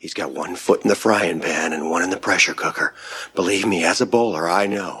He's got one foot in the frying pan and one in the pressure cooker. Believe me, as a bowler, I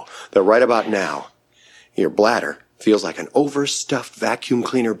know that right about now, your bladder feels like an overstuffed vacuum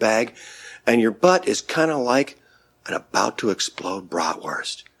cleaner bag, and your butt is kind of like an about-to-explode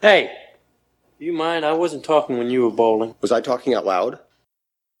bratwurst. Hey, do you mind? I wasn't talking when you were bowling. Was I talking out loud?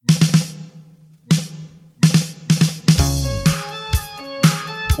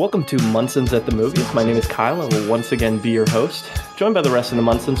 Welcome to Munsons at the Movies. My name is Kyle and will once again be your host. Joined by the rest of the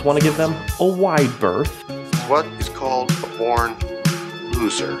Munsons, want to give them a wide berth. What is called a born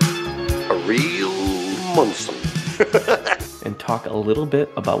loser. A real Munson. And talk a little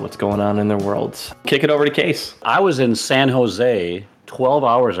bit about what's going on in their worlds. Kick it over to Case. I was in San Jose 12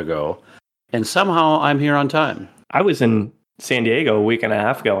 hours ago, and somehow I'm here on time. I was in San Diego a week and a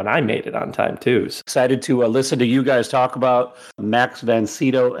half ago, and I made it on time, too. Excited to listen to you guys talk about Max von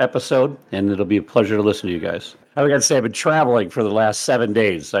Sydow episode, and it'll be a pleasure to listen to you guys. I got to say, I've been traveling for the last 7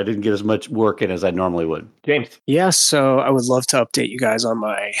 days. I didn't get as much work in as I normally would. James. Yeah, so I would love to update you guys on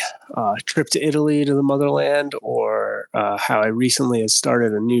my trip to Italy, to the motherland, or how I recently had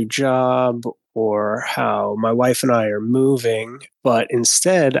started a new job, or how my wife and I are moving. But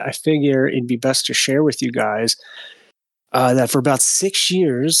instead, I figure it'd be best to share with you guys that for about 6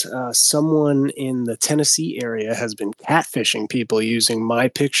 years, someone in the Tennessee area has been catfishing people using my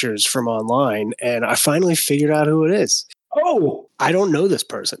pictures from online, and I finally figured out who it is. Oh! I don't know this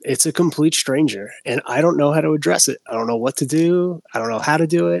person. It's a complete stranger, and I don't know how to address it. I don't know what to do. I don't know how to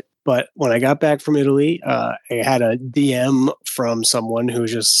do it. But when I got back from Italy, I had a DM from someone who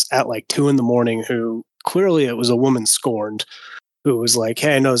was just at like 2 a.m, who clearly it was a woman scorned, who was like,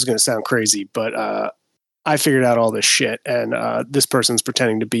 hey, I know this is going to sound crazy, but I figured out all this shit, and this person's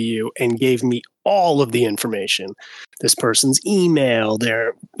pretending to be you, and gave me all of the information. This person's email,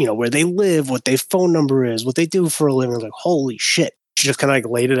 their, where they live, what their phone number is, what they do for a living. I was like, holy shit. She just kind of like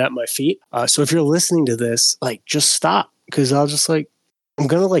laid it at my feet. So if you're listening to this, like, just stop, because I'll just like, I'm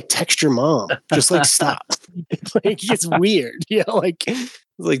going to like text your mom. Just like, stop. It's weird. Like,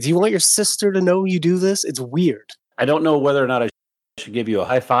 do you want your sister to know you do this? It's weird. I don't know whether or not I should give you a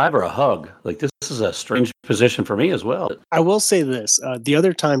high five or a hug. Like, this is a strange position for me as well. I will say this. The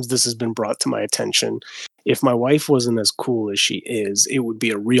other times this has been brought to my attention, if my wife wasn't as cool as she is, it would be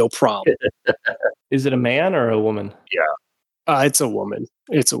a real problem. Is it a man or a woman? Yeah. It's a woman.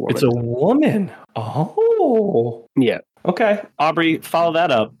 It's a woman. It's a woman. Oh. Yeah. Okay. Aubrey, follow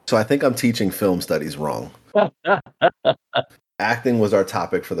that up. So I think I'm teaching film studies wrong. Acting was our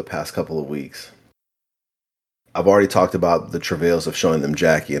topic for the past couple of weeks. I've already talked about the travails of showing them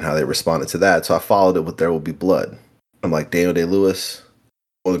Jackie and how they responded to that, so I followed it with There Will Be Blood. I'm like, Daniel Day-Lewis,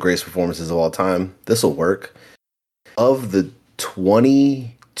 one of the greatest performances of all time. This will work. Of the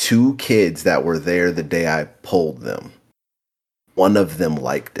 22 kids that were there the day I polled them, one of them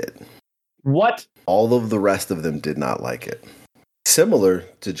liked it. What? All of the rest of them did not like it. Similar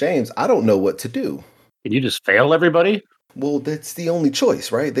to James, I don't know what to do. Can you just fail everybody? Well, that's the only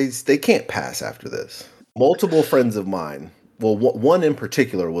choice, right? They can't pass after this. Multiple friends of mine, well, one in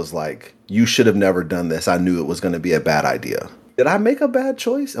particular was like, you should have never done this. I knew it was going to be a bad idea. Did I make a bad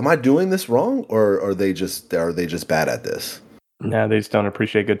choice? Am I doing this wrong? Or are they just bad at this? No, they just don't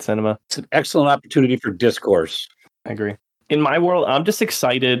appreciate good cinema. It's an excellent opportunity for discourse. I agree. In my world, I'm just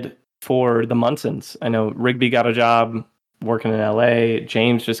excited for the Munsons. I know Rigby got a job working in LA.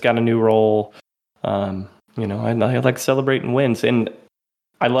 James just got a new role. I like celebrating wins. And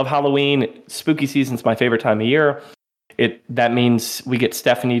I love Halloween. Spooky season's my favorite time of year. That means we get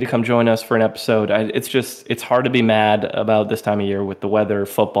Stephanie to come join us for an episode. It's hard to be mad about this time of year with the weather,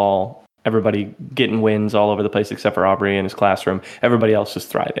 football, everybody getting wins all over the place except for Aubrey in his classroom. Everybody else is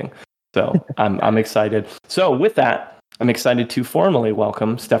thriving. So I'm excited. So with that, I'm excited to formally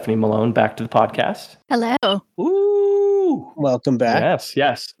welcome Stephanie Malone back to the podcast. Hello. Ooh, welcome back.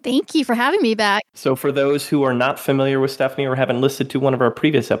 Yes. Thank you for having me back. So for those who are not familiar with Stephanie or haven't listened to one of our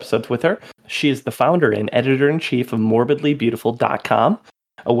previous episodes with her, she is the founder and editor-in-chief of morbidlybeautiful.com,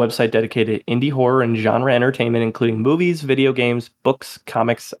 a website dedicated to indie horror and genre entertainment, including movies, video games, books,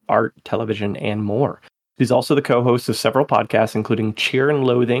 comics, art, television, and more. She's also the co-host of several podcasts, including Cheer and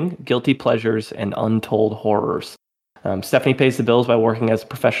Loathing, Guilty Pleasures, and Untold Horrors. Stephanie pays the bills by working as a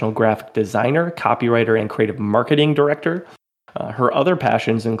professional graphic designer, copywriter, and creative marketing director. Her other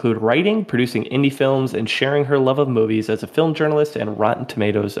passions include writing, producing indie films, and sharing her love of movies as a film journalist and Rotten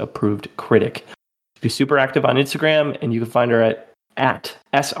Tomatoes approved critic. She's super active on Instagram, and you can find her at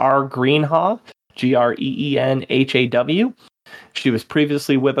srgreenhaw, Greenhaw. She was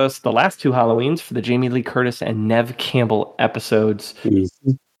previously with us the last 2 Halloweens for the Jamie Lee Curtis and Neve Campbell episodes.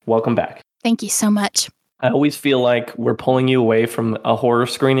 Mm-hmm. Welcome back. Thank you so much. I always feel like we're pulling you away from a horror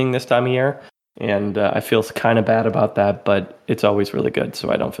screening this time of year. And I feel kind of bad about that, but it's always really good,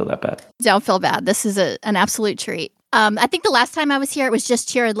 so I don't feel that bad. Don't feel bad. This is an absolute treat. I think the last time I was here, it was just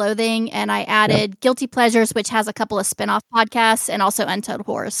Fear Loathing, and I added Guilty Pleasures, which has a couple of spin-off podcasts, and also Untold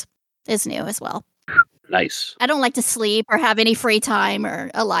Horrors is new as well. Nice. I don't like to sleep or have any free time or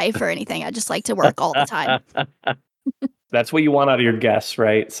a life or anything. I just like to work all the time. That's what you want out of your guests,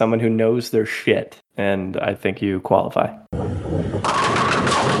 right? Someone who knows their shit, and I think you qualify.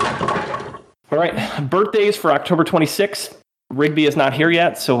 All right, birthdays for October 26th. Rigby is not here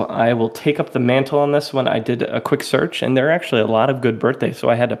yet, so I will take up the mantle on this one. I did a quick search, and there are actually a lot of good birthdays, so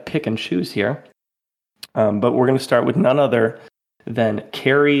I had to pick and choose here. But we're going to start with none other than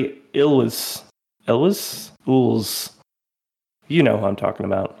Carrie Ilwes. Ilwes? You know who I'm talking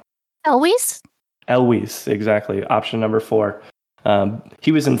about. Elwes, exactly. Option number 4.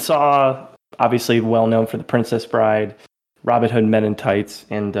 He was in Saw, obviously well known for The Princess Bride, Robin Hood Men in Tights,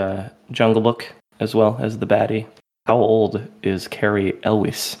 and Jungle Book, as well as the baddie. How old is Carrie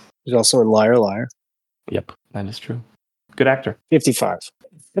Elwes? He's also in Liar Liar. Yep, that is true. Good actor. 55.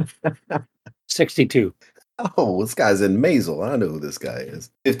 62. Oh, this guy's in Maisel. I know who this guy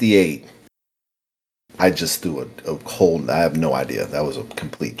is. 58. I just threw a cold. I have no idea. That was a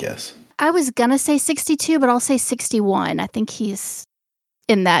complete guess. I was going to say 62, but I'll say 61. I think he's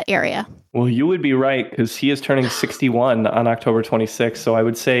in that area. Well, you would be right, because he is turning 61 on October 26th. So I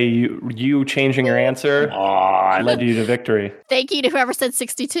would say you changing your answer led you to victory. Thank you to whoever said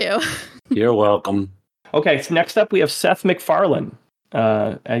 62. You're welcome. Okay, so next up we have Seth MacFarlane.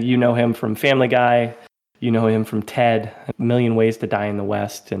 You know him from Family Guy. You know him from Ted, A Million Ways to Die in the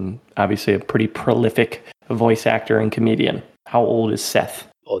West, and obviously a pretty prolific voice actor and comedian. How old is Seth?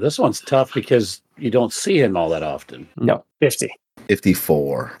 Oh, this one's tough because you don't see him all that often. No. 50.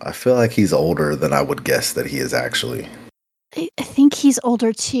 54. I feel like he's older than I would guess that he is actually. I think he's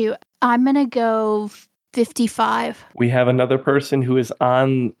older too. I'm going to go 55. We have another person who is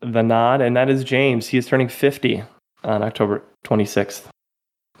on the nod, and that is James. He is turning 50 on October 26th.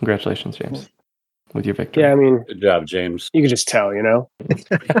 Congratulations, James, with your victory. Yeah, I mean, Good job, James. you can just tell, you know?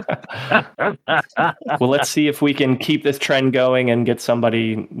 Well, let's see if we can keep this trend going and get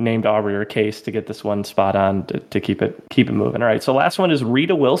somebody named Aubrey or Case to get this one spot on to keep it moving. All right, so last one is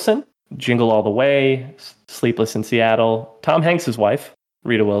Rita Wilson, Jingle All the Way, Sleepless in Seattle. Tom Hanks' wife,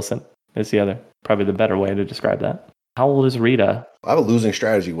 Rita Wilson, is the other, probably the better way to describe that. How old is Rita? I have a losing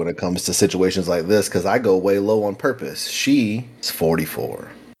strategy when it comes to situations like this because I go way low on purpose. She is 44.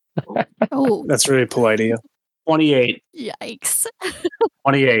 Oh, That's really polite of you. 28. yikes.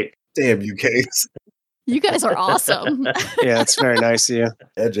 28. Damn you, Case. You guys are awesome. Yeah, that's very nice of you.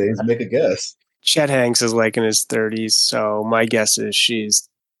 Yeah, James, make a guess. Chet Hanks is like in his 30s, so my guess is she's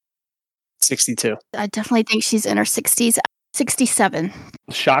 62. I definitely think she's in her 60s. 67.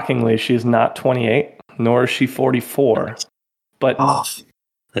 Shockingly, she's not 28, nor is she 44. But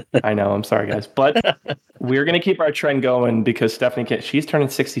I know, I'm sorry, guys. But we're going to keep our trend going because Stephanie, she's turning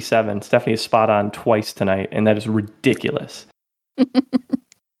 67. Stephanie is spot on twice tonight, and that is ridiculous.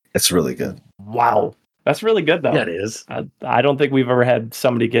 It's really good. Wow. That's really good, though. That is. I don't think we've ever had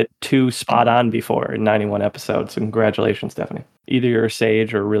somebody get 2 spot on before in 91 episodes. So congratulations, Stephanie. Either you're a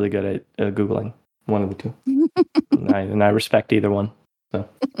sage or really good at Googling. One of the two. and I respect either one. So.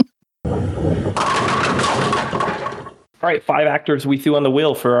 All right, 5 actors we threw on the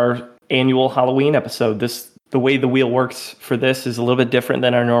wheel for our annual Halloween episode. The way the wheel works for this is a little bit different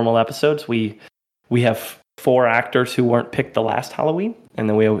than our normal episodes. We have 4 actors who weren't picked the last Halloween, and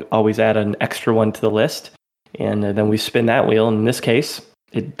then we always add an extra one to the list, and then we spin that wheel. In this case,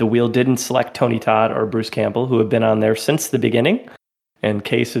 the wheel didn't select Tony Todd or Bruce Campbell, who have been on there since the beginning, and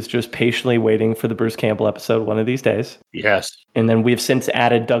Case is just patiently waiting for the Bruce Campbell episode one of these days. Yes. And then we've since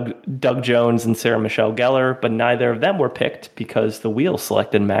added Doug Jones and Sarah Michelle Gellar, but neither of them were picked because the wheel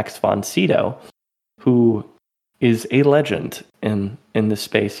selected Max von Sydow, who is a legend in this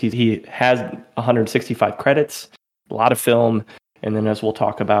space. He has 165 credits, a lot of film, and then as we'll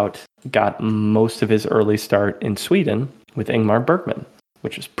talk about, got most of his early start in Sweden with Ingmar Bergman,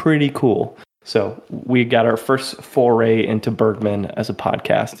 which is pretty cool. So we got our first foray into Bergman as a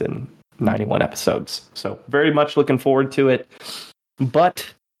podcast in 91 episodes. So very much looking forward to it.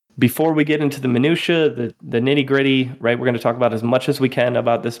 But before we get into the minutia, the nitty gritty, right, we're going to talk about as much as we can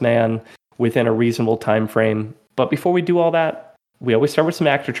about this man within a reasonable time frame. But before we do all that, we always start with some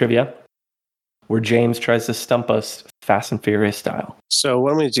actor trivia. where James tries to stump us Fast and Furious style. So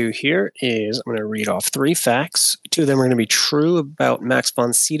what I'm going to do here is I'm going to read off 3 facts. 2 of them are going to be true about Max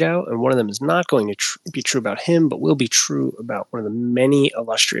von Sydow, and one of them is not going to be true about him, but will be true about one of the many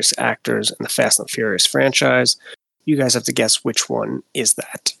illustrious actors in the Fast and Furious franchise. You guys have to guess which one is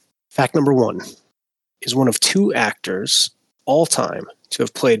that. Fact number 1 is one of 2 actors all time to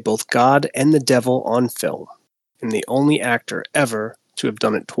have played both God and the devil on film, and the only actor ever to have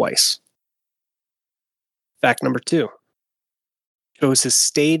done it twice. Fact number 2. Chose his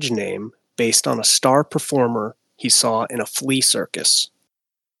stage name based on a star performer he saw in a flea circus.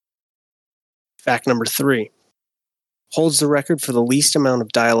 Fact number 3. Holds the record for the least amount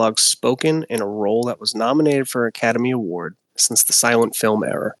of dialogue spoken in a role that was nominated for an Academy Award since the silent film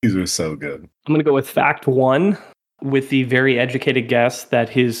era. These are so good. I'm going to go with fact 1 with the very educated guess that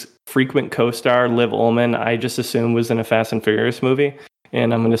his frequent co-star, Liv Ullmann, I just assumed was in a Fast and Furious movie.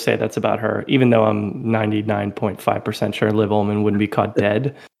 And I'm going to say that's about her, even though I'm 99.5% sure Liv Ullmann wouldn't be caught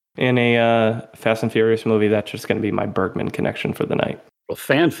dead in a Fast and Furious movie. That's just going to be my Bergman connection for the night. Well,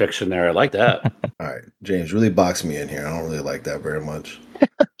 fan fiction there. I like that. All right, James, really box me in here. I don't really like that very much.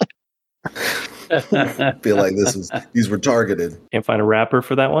 I feel like these were targeted. Can't find a rapper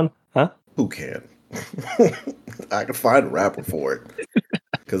for that one, huh? Who can? I can find a rapper for it.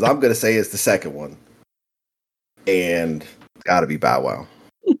 Because I'm going to say it's the second one. And it's got to be Bow Wow.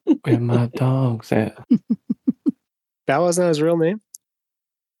 Where my dogs at? Bow Wow's not his real name?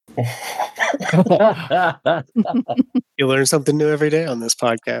 You learn something new every day on this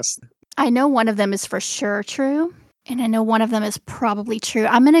podcast. I know one of them is for sure true, and I know one of them is probably true.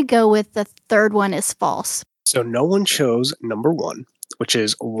 I'm going to go with the third one is false. So no one chose number 1, which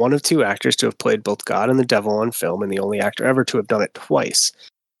is one of 2 actors to have played both God and the devil on film, and the only actor ever to have done it twice.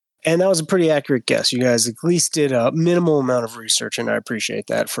 And that was a pretty accurate guess. You guys at least did a minimal amount of research, and I appreciate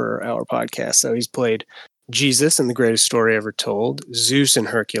that for our podcast. So he's played Jesus in The Greatest Story Ever Told, Zeus in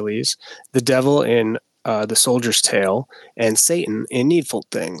Hercules, the devil in The Soldier's Tale, and Satan in Needful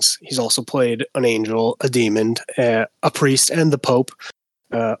Things. He's also played an angel, a demon, a priest, and the Pope,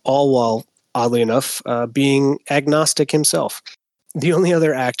 all while, oddly enough, being agnostic himself. The only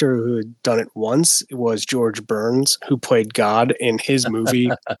other actor who had done it once was George Burns, who played God in his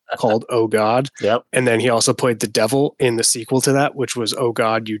movie called Oh God. Yep. And then he also played the devil in the sequel to that, which was Oh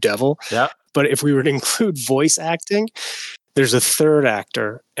God, You Devil. Yep. But if we were to include voice acting, there's a third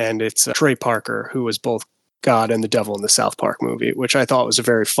actor, and it's Trey Parker, who was both God and the devil in the South Park movie, which I thought was a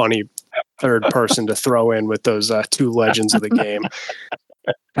very funny third person to throw in with those 2 legends of the game.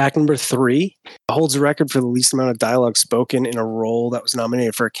 Fact number 3, holds the record for the least amount of dialogue spoken in a role that was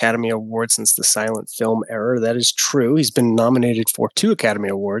nominated for Academy Award since the silent film era. That is true. He's been nominated for 2 Academy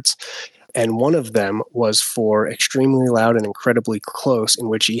Awards, and one of them was for Extremely Loud and Incredibly Close, in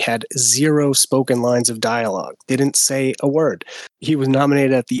which he had 0 spoken lines of dialogue, didn't say a word. He was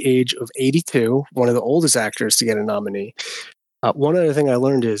nominated at the age of 82, one of the oldest actors to get a nominee. One other thing I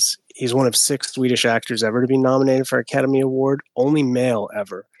learned is he's one of 6 Swedish actors ever to be nominated for Academy Award, only male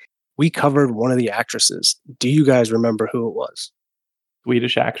ever. We covered one of the actresses. Do you guys remember who it was?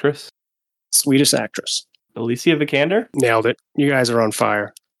 Swedish actress? Swedish actress. Alicia Vikander? Nailed it. You guys are on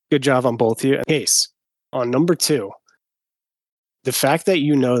fire. Good job on both of you. Case, on number 2, the fact that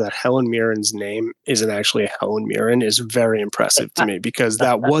you know that Helen Mirren's name isn't actually Helen Mirren is very impressive to me, because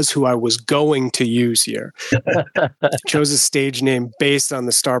that was who I was going to use here. Chose a stage name based on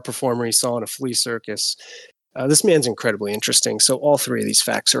the star performer he saw in a flea circus. This man's incredibly interesting. So all 3 of these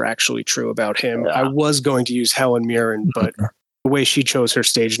facts are actually true about him. I was going to use Helen Mirren, but the way she chose her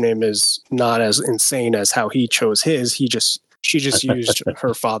stage name is not as insane as how he chose his. She just used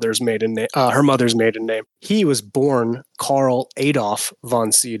her father's maiden name, her mother's maiden name. He was born Karl Adolf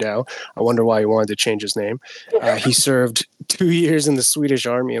von Sydow. I wonder why he wanted to change his name. He served 2 years in the Swedish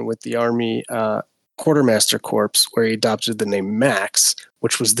army and with the army quartermaster corps, where he adopted the name Max,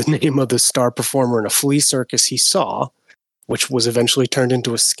 which was the name of the star performer in a flea circus he saw, which was eventually turned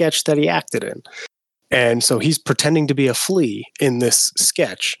into a sketch that he acted in. And so he's pretending to be a flea in this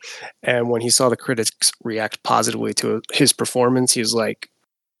sketch. And when he saw the critics react positively to his performance, he was like,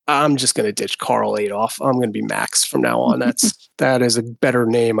 I'm just going to ditch Karl Adolf. I'm going to be Max from now on. That is a better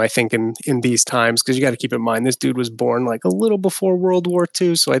name, I think, in these times, because you got to keep in mind this dude was born like a little before World War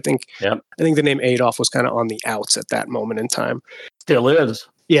II. So I think the name Adolf was kind of on the outs at that moment in time. Still is.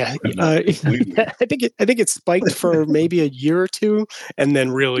 Yeah, I think it spiked for maybe a year or 2, and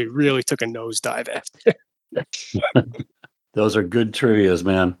then really took a nosedive after. Those are good trivias,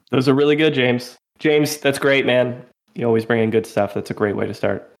 man. Those are really good, James. James, that's great, man. You always bring in good stuff. That's a great way to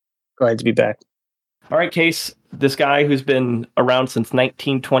start. Glad to be back. All right, Case. this guy who's been around since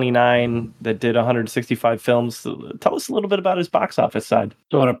 1929 that did 165 films. Tell us a little bit about his box office side.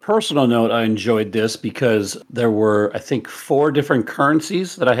 So on a personal note, I enjoyed this because there were, I think, 4 different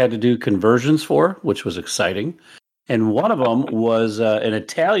currencies that I had to do conversions for, which was exciting. And one of them was an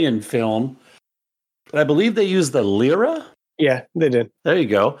Italian film. I believe they used the lira. Yeah, they did. There you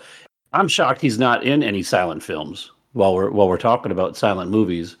go. I'm shocked he's not in any silent films while we're talking about silent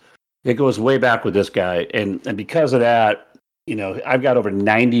movies. It goes way back with this guy, and because of that, I've got over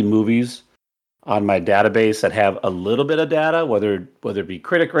 90 movies on my database that have a little bit of data, whether it be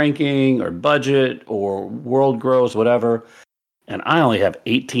critic ranking or budget or world gross, whatever. And I only have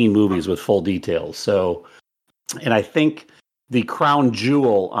 18 movies with full details. So, and I think the crown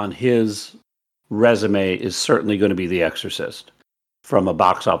jewel on his resume is certainly going to be The Exorcist from a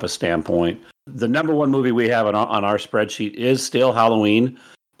box office standpoint. The number one movie we have on our spreadsheet is still Halloween.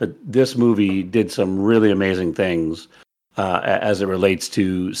 But this movie did some really amazing things as it relates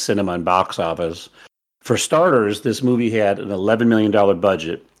to cinema and box office. For starters, this movie had an $11 million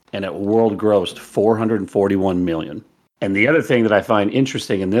budget, and it world grossed $441 million. And the other thing that I find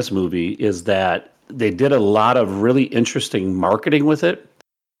interesting in this movie is that they did a lot of really interesting marketing with it.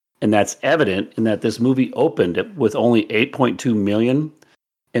 And that's evident in that this movie opened with only $8.2 million,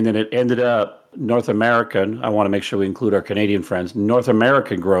 and then it ended up North American, I want to make sure we include our Canadian friends, North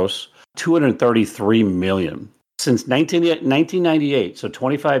American gross, $233 million. Since 1998, so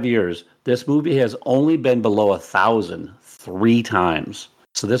 25 years, this movie has only been below 1,000 3 times.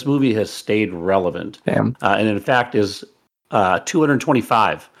 So this movie has stayed relevant. Damn. And in fact is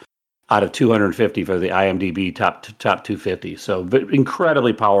 225 out of 250 for the IMDb top 250. So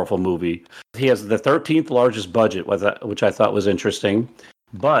incredibly powerful movie. He has the 13th largest budget, which I thought was interesting.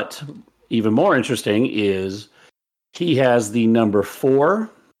 But even more interesting is he has the number 4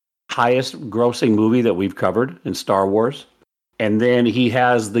 highest grossing movie that we've covered in Star Wars. And then he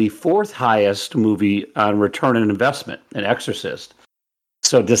has the 4th highest movie on return on investment, in Exorcist.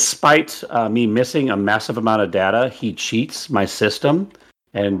 So despite me missing a massive amount of data, he cheats my system,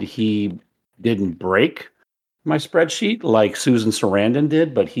 and he didn't break my spreadsheet like Susan Sarandon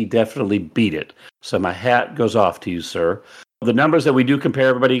did, but he definitely beat it. So my hat goes off to you, sir. The numbers that we do compare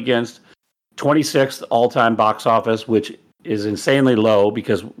everybody against, 26th all-time box office, which is insanely low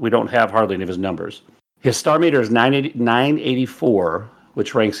because we don't have hardly any of his numbers. His star meter is 984,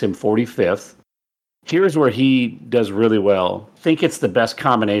 which ranks him 45th. Here's where he does really well. I think it's the best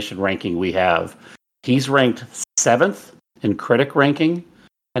combination ranking we have. He's ranked 7th in critic ranking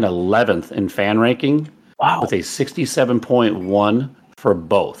and 11th in fan ranking. Wow. With a 67.1 for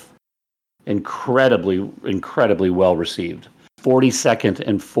both. Incredibly well received. 42nd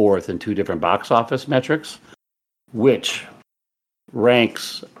and 4th in 2 different box office metrics, which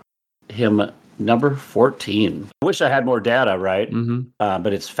ranks him number 14. I wish I had more data, right? Mm-hmm.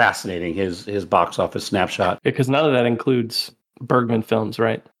 But it's fascinating, his box office snapshot. Because none of that includes Bergman films,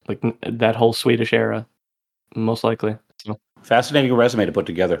 right? Like that whole Swedish era, most likely. So. Fascinating resume to put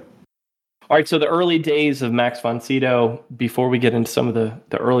together. All right, so the early days of Max von Sydow, before we get into some of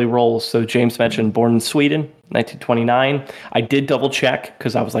the early roles. So James mentioned born in Sweden, 1929. I did double check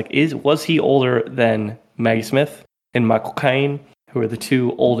because I was like, was he older than Maggie Smith and Michael Caine, who are the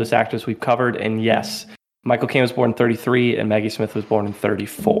 2 oldest actors we've covered? And yes, Michael Caine was born in 33 and Maggie Smith was born in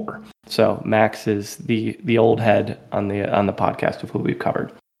 34. So Max is the old head on the podcast of who we've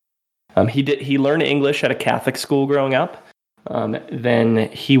covered. He learned English at a Catholic school growing up. Then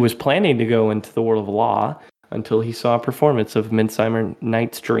he was planning to go into the world of law until he saw a performance of Midsummer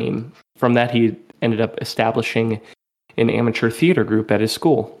Night's Dream. From that, he ended up establishing an amateur theater group at his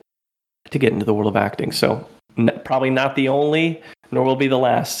school to get into the world of acting. So probably not the only, nor will be the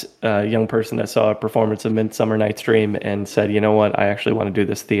last young person that saw a performance of Midsummer Night's Dream and said, you know what, I actually want to do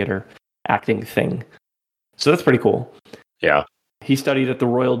this theater acting thing. So that's pretty cool. Yeah. He studied at the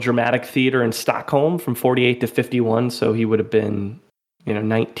Royal Dramatic Theatre in Stockholm from 48 to 51, so he would have been,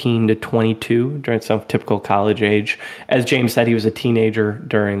 19 to 22 during some typical college age. As James said, he was a teenager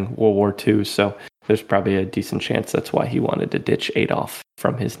during World War II, so there's probably a decent chance that's why he wanted to ditch Adolf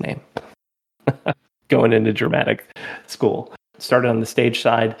from his name. Going into dramatic school. Started on the stage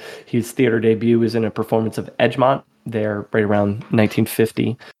side. His theater debut was in a performance of Edgemont there right around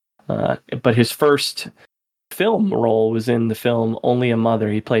 1950. But his first film role was in the film Only a Mother.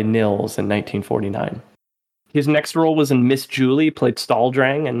 He played Nils in 1949. His next role was in Miss Julie. He played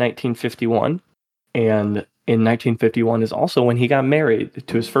Staldrang in 1951. And in 1951 is also when he got married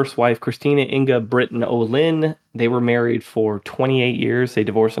to his first wife, Christina Inga Britton Olin. They were married for 28 years. They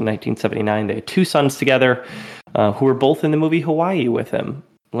divorced in 1979. They had 2 sons together who were both in the movie Hawaii with him.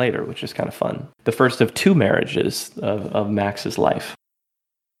 later, which is kind of fun. The first of 2 marriages of Max's life.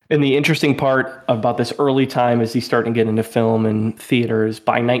 And the interesting part about this early time as he's starting to get into film and theaters,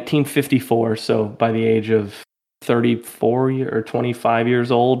 by 1954, so by the age of 34 or 25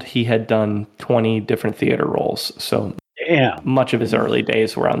 years old, he had done 20 different theater roles. So much of his early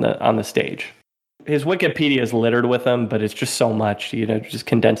days were on the stage. His Wikipedia is littered with them, but it's just so much, just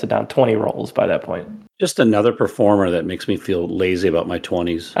condense it down, 20 roles by that point. Just another performer that makes me feel lazy about my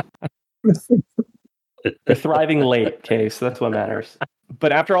 20s. They're thriving late, okay, so that's what matters.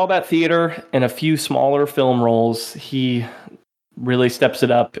 But after all that theater and a few smaller film roles, he really steps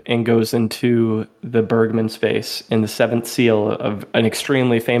it up and goes into the Bergman space in The Seventh Seal, of an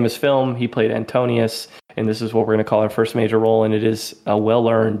extremely famous film. He played Antonius, and this is what we're going to call our first major role, and it is a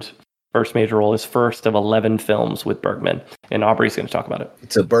well-earned first major role, his first of 11 films with Bergman. And Aubrey's going to talk about it.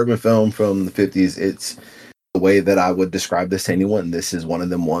 It's a Bergman film from the 50s. It's the way that I would describe this to anyone. This is one of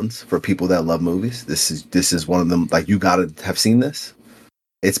them ones for people that love movies. This is one of them, like, you got to have seen this.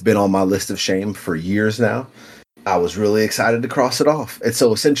 It's been on my list of shame for years now. I was really excited to cross it off. And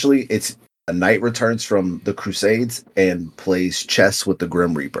so essentially it's a knight returns from the Crusades and plays chess with the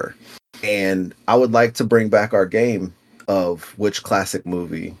Grim Reaper. And I would like to bring back our game of which classic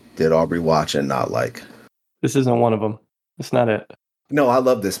movie did Aubrey watch and not like. This isn't one of them. It's not it. No, I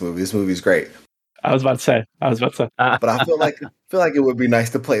love this movie. This movie's great. I was about to say. But I feel like it would be nice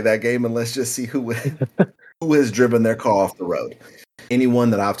to play that game, and let's just see who has driven their car off the road. Anyone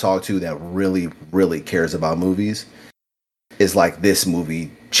that I've talked to that really, really cares about movies is like, this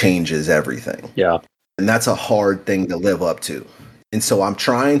movie changes everything. Yeah. And that's a hard thing to live up to. And so I'm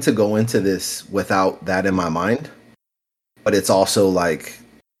trying to go into this without that in my mind. But it's also like,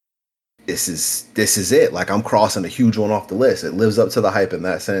 this is it. Like, I'm crossing a huge one off the list. It lives up to the hype in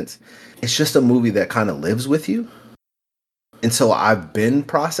that sense. It's just a movie that kind of lives with you. And so I've been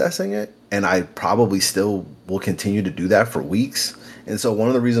processing it, and I probably still will continue to do that for weeks. And so one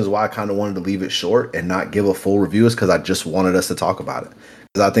of the reasons why I kind of wanted to leave it short and not give a full review is because I just wanted us to talk about it.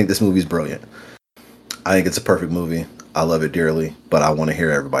 Because I think this movie is brilliant. I think it's a perfect movie. I love it dearly, but I want to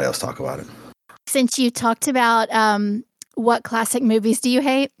hear everybody else talk about it. Since you talked about what classic movies do you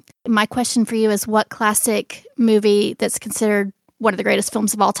hate, my question for you is, what classic movie that's considered one of the greatest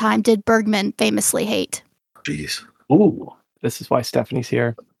films of all time did Bergman famously hate? Jeez. Ooh, this is why Stephanie's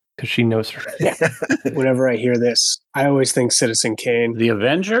here, because she knows her. Whenever I hear this, I always think Citizen Kane. The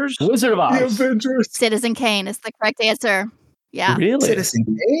Avengers? Wizard of Oz. The Avengers. Citizen Kane is the correct answer. Yeah. Really? Citizen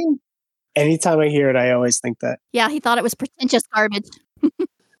Kane? Anytime I hear it, I always think that. Yeah, he thought it was pretentious garbage.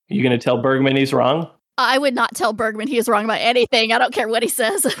 You going to tell Bergman he's wrong? I would not tell Bergman he is wrong about anything. I don't care what he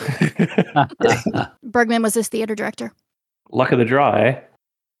says. Bergman was his theater director. Luck of the draw, eh?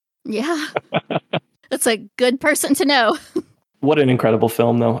 Yeah. That's a good person to know. What an incredible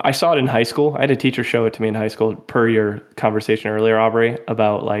film, though. I saw it in high school. I had a teacher show it to me in high school, per your conversation earlier, Aubrey,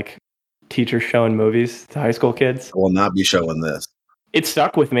 about like teachers showing movies to high school kids. I will not be showing this. It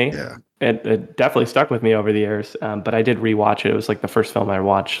stuck with me. Yeah. It definitely stuck with me over the years. But I did rewatch it. It was like the first film I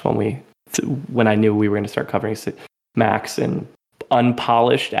watched when I knew we were going to start covering Max, and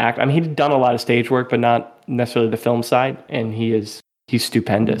unpolished act. I mean, he'd done a lot of stage work, but not necessarily the film side. And he's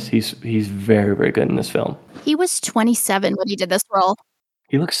stupendous. He's very, very good in this film. He was 27 when he did this role.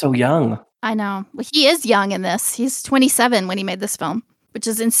 He looks so young. I know. Well, he is young in this. He's 27 when he made this film, which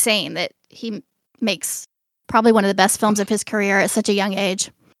is insane that he makes probably one of the best films of his career at such a young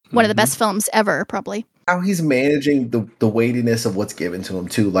age. One of the best films ever, probably. How he's managing the weightiness of what's given to him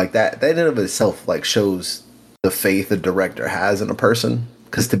too, like that in and of itself, like, shows the faith a director has in a person.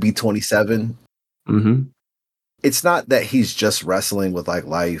 Because to be 27, it's not that he's just wrestling with like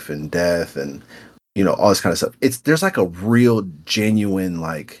life and death and, you know, all this kind of stuff. There's like a real genuine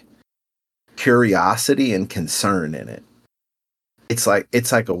like curiosity and concern in it. It's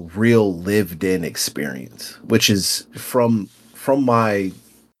like a real lived in experience, which is from my,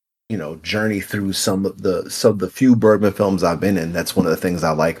 you know, journey through some of the few Bergman films I've been in. That's one of the things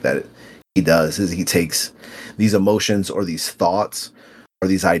I like that he does, is he takes these emotions or these thoughts or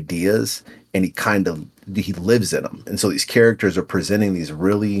these ideas and he lives in them. And so these characters are presenting these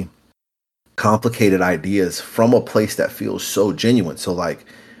really complicated ideas from a place that feels so genuine. So like,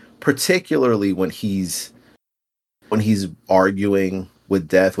 particularly when he's arguing with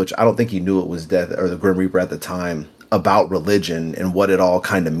death, which I don't think he knew it was death or the Grim Reaper at the time, about religion and what it all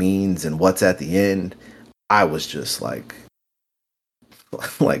kind of means and what's at the end, I was just like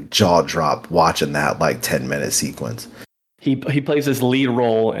jaw dropped watching that like 10-minute sequence. He plays his lead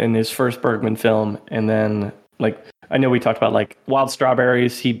role in his first Bergman film, and then like, I know we talked about like Wild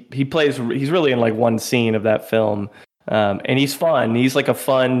Strawberries. He's really in like one scene of that film, And he's fun. He's like a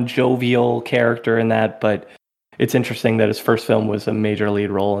fun, jovial character in that, but it's interesting that his first film was a major lead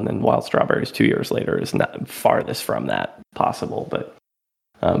role, and then Wild Strawberries 2 years later is not farthest from that possible. But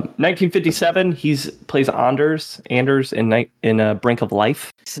 1957, plays Anders in Brink of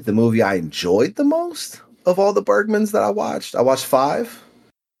Life. This is the movie I enjoyed the most of all the Bergmans that I watched. I watched 5,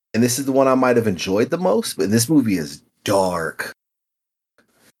 and this is the one I might have enjoyed the most. But this movie is dark.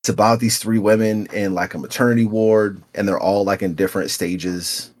 It's about these 3 women in like a maternity ward, and they're all like in different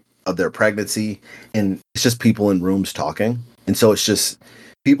stages of their pregnancy, and it's just people in rooms talking. And so it's just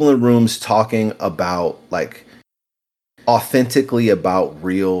people in rooms talking about like authentically about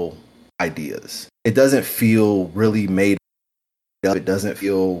real ideas. It doesn't feel really made up. It doesn't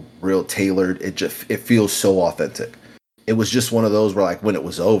feel real tailored. It feels so authentic. It was just one of those where like when it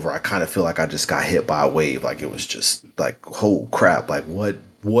was over, I kind of feel like I just got hit by a wave. Like it was just like, oh crap, like what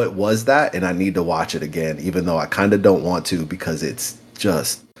was that? And I need to watch it again, even though I kind of don't want to, because it's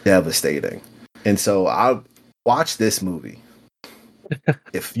just devastating. And so I'll watch this movie.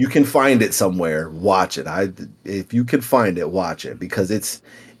 If you can find it somewhere, watch it. If you can find it, watch it, because it's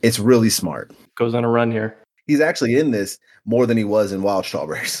really smart. Goes on a run here. He's actually in this more than he was in Wild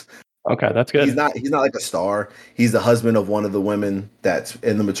Strawberries. Okay, that's good. He's not like a star. He's the husband of one of the women that's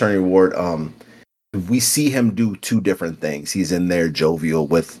in the maternity ward. We see him do 2 different things. He's in there jovial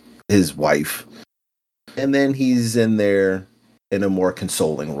with his wife, and then he's in there in a more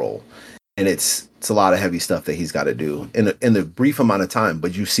consoling role. And it's a lot of heavy stuff that he's got to do in a brief amount of time.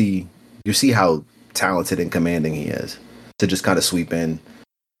 But you see how talented and commanding he is to just kind of sweep in,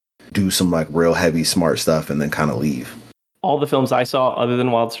 do some like real heavy, smart stuff, and then kind of leave. All the films I saw, other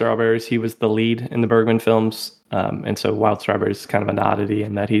than Wild Strawberries, he was the lead in the Bergman films. And so Wild Strawberries is kind of an oddity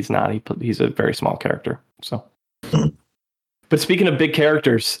in that he's not. He's a very small character. So. But speaking of big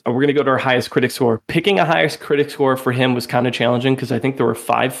characters, we're going to go to our highest critic score. Picking a highest critic score for him was kind of challenging because I think there were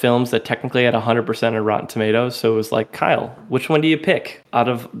 5 films that technically had 100% on Rotten Tomatoes. So it was like, Kyle, which one do you pick out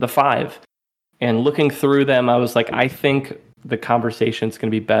of the 5? And looking through them, I was like, I think the conversation's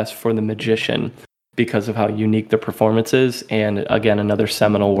going to be best for The Magician because of how unique the performance is. And again, another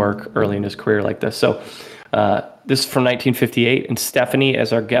seminal work early in his career like this. So this is from 1958. And Stephanie,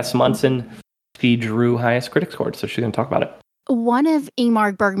 as our guest Munson, she drew highest critic score. So she's going to talk about it. One of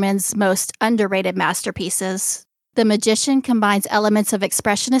Ingmar Bergman's most underrated masterpieces, The Magician combines elements of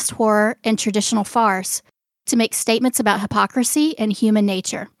expressionist horror and traditional farce to make statements about hypocrisy and human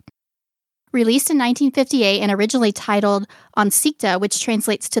nature. Released in 1958 and originally titled Ansikta, which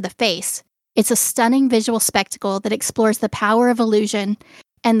translates to the face, it's a stunning visual spectacle that explores the power of illusion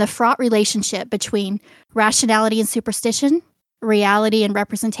and the fraught relationship between rationality and superstition, reality and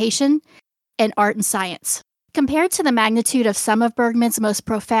representation, and art and science. Compared to the magnitude of some of Bergman's most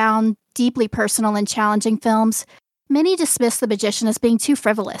profound, deeply personal and challenging films, many dismiss The Magician as being too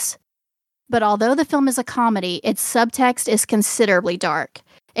frivolous. But although the film is a comedy, its subtext is considerably dark,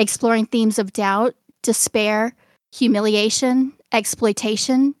 exploring themes of doubt, despair, humiliation,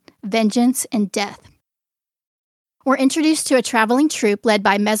 exploitation, vengeance, and death. We're introduced to a traveling troupe led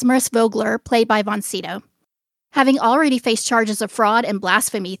by mesmerist Vogler, played by von Sydow. Having already faced charges of fraud and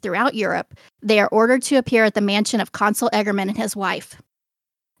blasphemy throughout Europe, they are ordered to appear at the mansion of Consul Egerman and his wife.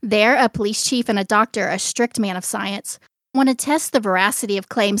 There, a police chief and a doctor, a strict man of science, want to test the veracity of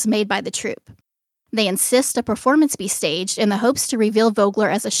claims made by the troupe. They insist a performance be staged in the hopes to reveal Vogler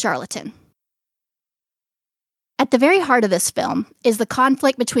as a charlatan. At the very heart of this film is the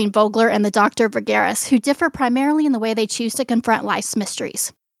conflict between Vogler and the Dr. Vergeres, who differ primarily in the way they choose to confront life's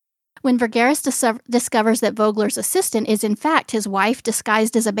mysteries. When Vergeres discovers that Vogler's assistant is in fact his wife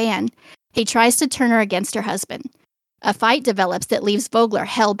disguised as a man, he tries to turn her against her husband. A fight develops that leaves Vogler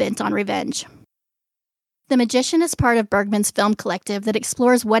hell-bent on revenge. The Magician is part of Bergman's film collective that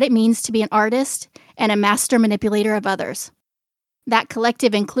explores what it means to be an artist and a master manipulator of others. That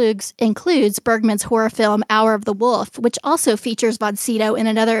collective includes Bergman's horror film Hour of the Wolf, which also features von Sydow in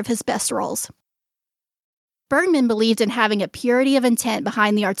another of his best roles. Bergman believed in having a purity of intent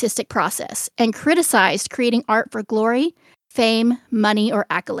behind the artistic process and criticized creating art for glory, fame, money, or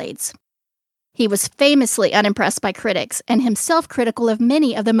accolades. He was famously unimpressed by critics and himself critical of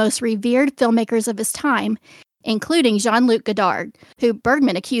many of the most revered filmmakers of his time, including Jean-Luc Godard, who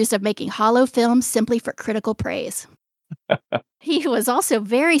Bergman accused of making hollow films simply for critical praise. He was also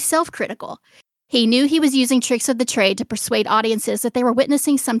very self-critical. He knew he was using tricks of the trade to persuade audiences that they were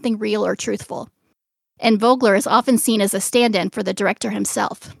witnessing something real or truthful. And Vogler is often seen as a stand-in for the director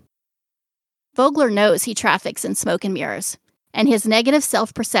himself. Vogler knows he traffics in smoke and mirrors, and his negative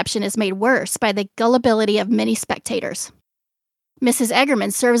self-perception is made worse by the gullibility of many spectators. Mrs.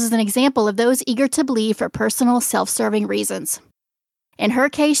 Eggerman serves as an example of those eager to believe for personal, self-serving reasons. In her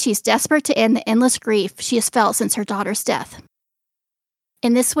case, she's desperate to end the endless grief she has felt since her daughter's death.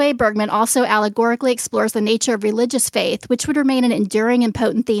 In this way, Bergman also allegorically explores the nature of religious faith, which would remain an enduring and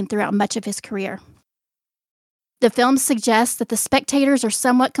potent theme throughout much of his career. The film suggests that the spectators are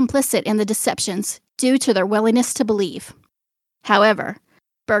somewhat complicit in the deceptions due to their willingness to believe. However,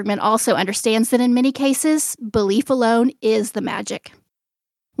 Bergman also understands that in many cases, belief alone is the magic.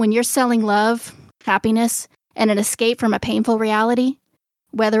 When you're selling love, happiness, and an escape from a painful reality,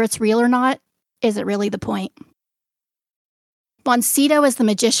 whether it's real or not, isn't really the point. Von Sydow as the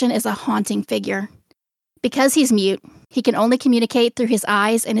magician is a haunting figure. Because he's mute, he can only communicate through his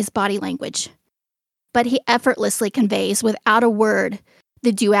eyes and his body language. But he effortlessly conveys, without a word,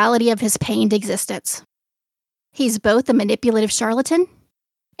 the duality of his pained existence. He's both a manipulative charlatan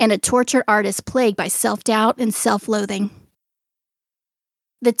and a tortured artist plagued by self-doubt and self-loathing.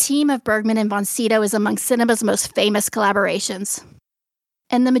 The team of Bergman and von Sydow is among cinema's most famous collaborations.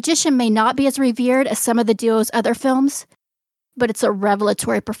 And The Magician may not be as revered as some of the duo's other films, but it's a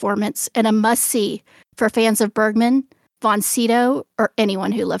revelatory performance and a must-see for fans of Bergman, von Sydow, or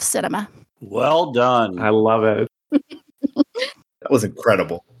anyone who loves cinema. Well done. I love it. That was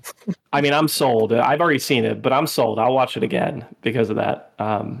incredible. I mean, I'm sold. I've already seen it, but I'm sold. I'll watch it again because of that.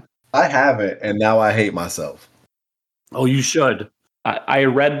 I haven't, and now I hate myself. Oh, you should. I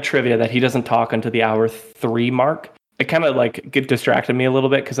read trivia that he doesn't talk until the hour 3 mark. It kind of distracted me a little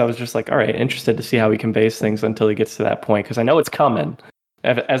bit because I was just like, all right, interested to see how he conveys things until he gets to that point because I know it's coming.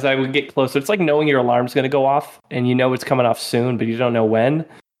 As I would get closer, it's like knowing your alarm's going to go off and you know it's coming off soon, but you don't know when.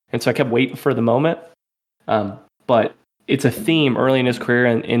 And so I kept waiting for the moment. But it's a theme early in his career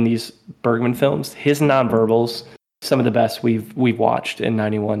in these Bergman films. His nonverbals, some of the best we've watched in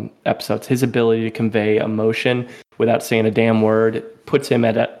 91 episodes. His ability to convey emotion without saying a damn word puts him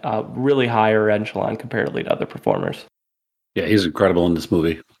at a really higher echelon comparatively to other performers. Yeah, he's incredible in this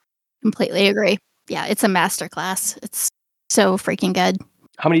movie. Completely agree. Yeah, it's a masterclass. It's so freaking good.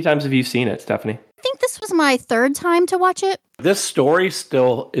 How many times have you seen it, Stephanie? I think this was my 3rd time to watch it. This story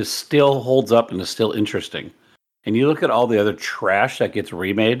still holds up and is still interesting. And you look at all the other trash that gets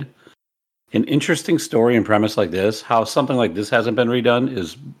remade. An interesting story and premise like this, how something like this hasn't been redone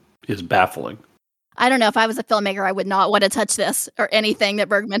is baffling. I don't know. If I was a filmmaker, I would not want to touch this or anything that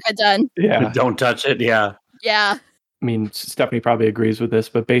Bergman had done. Yeah. Don't touch it. Yeah. Yeah. I mean, Stephanie probably agrees with this,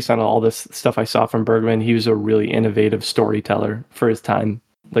 but based on all this stuff I saw from Bergman, he was a really innovative storyteller for his time.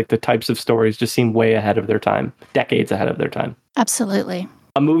 Like the types of stories just seem way ahead of their time, decades ahead of their time. Absolutely.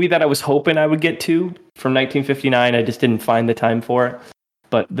 A movie that I was hoping I would get to from 1959, I just didn't find the time for it.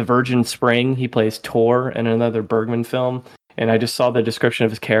 But The Virgin Spring, he plays Tor in another Bergman film. And I just saw the description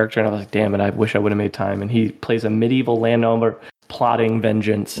of his character and I was like, damn it, I wish I would have made time. And he plays a medieval landowner plotting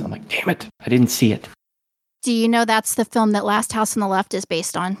vengeance. I'm like, damn it, I didn't see it. Do you know that's the film that Last House on the Left is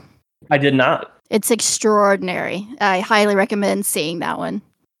based on? I did not. It's extraordinary. I highly recommend seeing that one.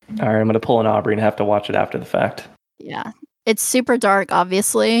 All right, I'm going to pull an Aubrey and have to watch it after the fact. Yeah. It's super dark,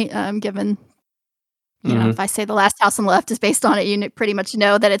 obviously, given, you know, if I say The Last House on the Left is based on it, you pretty much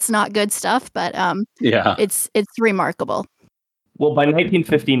know that it's not good stuff, but yeah, it's remarkable. Well, by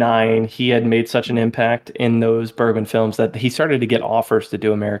 1959, he had made such an impact in those Bergman films that he started to get offers to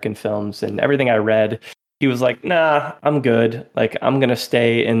do American films. And everything I read, he was like, nah, I'm good. Like, I'm going to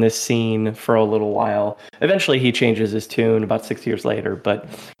stay in this scene for a little while. Eventually, he changes his tune about 6 years later. But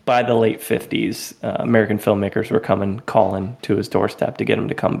by the late 50s, American filmmakers were calling to his doorstep to get him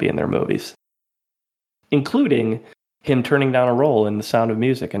to come be in their movies, including him turning down a role in The Sound of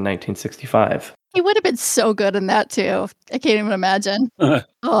Music in 1965. He would have been so good in that, too. I can't even imagine.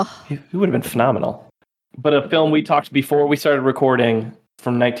 He would have been phenomenal. But a film we talked before we started recording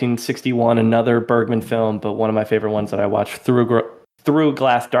from 1961, another Bergman film, but one of my favorite ones that I watched, Through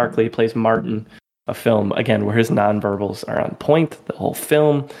Glass Darkly, plays Martin, a film, again, where his nonverbals are on point, the whole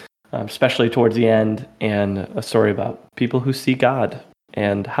film, especially towards the end, and a story about people who see God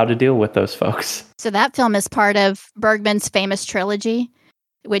and how to deal with those folks. So that film is part of Bergman's famous trilogy,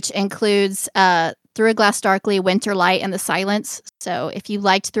 which includes Through a Glass Darkly, Winter Light, and The Silence. So if you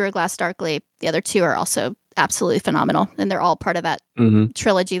liked Through a Glass Darkly, the other two are also absolutely phenomenal. And they're all part of that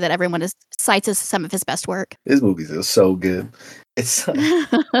trilogy that everyone cites as some of his best work. His movies are so good. It's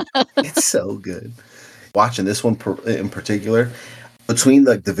so good. Watching this one in particular, between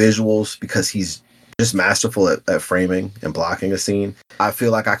like the visuals, because he's just masterful at framing and blocking a scene, I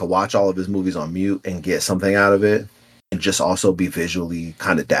feel like I could watch all of his movies on mute and get something out of it and just also be visually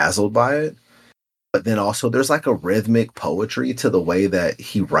kind of dazzled by it. But then also there's like a rhythmic poetry to the way that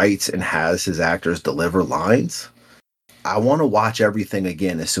he writes and has his actors deliver lines. I want to watch everything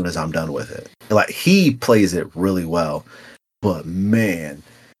again as soon as I'm done with it. Like, he plays it really well, but man,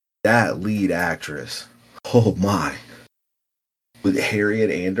 that lead actress, oh my, with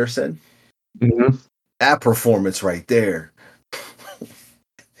Harriet Anderson, that performance right there,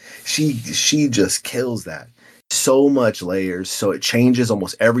 she just kills that. So much layers, so it changes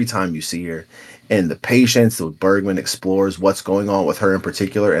almost every time you see her, and the patience that Bergman explores what's going on with her in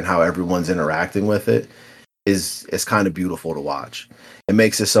particular and how everyone's interacting with it is kind of beautiful to watch. It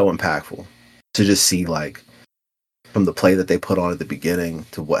makes it so impactful to just see, like, from the play that they put on at the beginning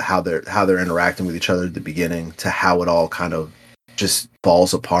to how they're interacting with each other at the beginning to how it all kind of just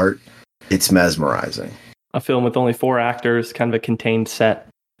falls apart. It's mesmerizing. A film with only 4 actors, kind of a contained set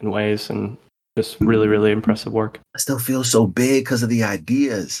in ways, and just really, really impressive work. I still feel so big because of the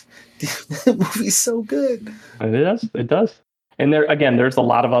ideas. The movie's so good. It does. And there's a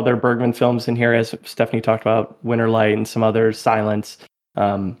lot of other Bergman films in here, as Stephanie talked about, Winter Light and some others, Silence.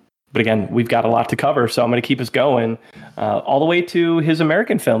 But again, we've got a lot to cover, so I'm going to keep us going all the way to his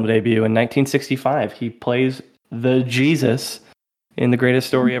American film debut in 1965. He plays the Jesus in The Greatest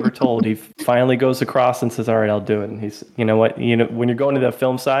Story Ever Told. He finally goes across and says, all right, I'll do it. And he's, you know what, when you're going to the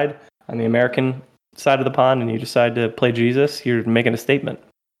film side, on the American side of the pond, and you decide to play Jesus, you're making a statement.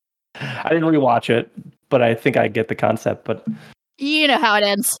 I didn't rewatch it, but I think I get the concept. But you know how it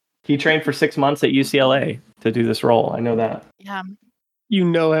ends. He trained for 6 months at UCLA to do this role. I know that. Yeah. You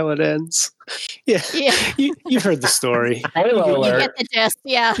know how it ends. Yeah. You've heard the story. You get the gist.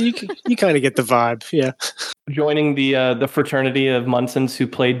 Yeah. You kind of get the vibe. Yeah. Joining the fraternity of Munsons who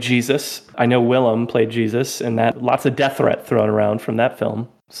played Jesus. I know Willem played Jesus, and that lots of death threat thrown around from that film.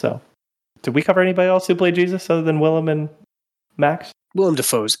 So, did we cover anybody else who played Jesus other than Willem and Max? Willem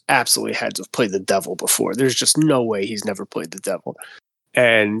Dafoe's absolutely had to have played the devil before. There's just no way he's never played the devil.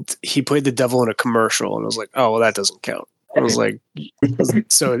 And he played the devil in a commercial, and I was like, oh, well, that doesn't count. I was like,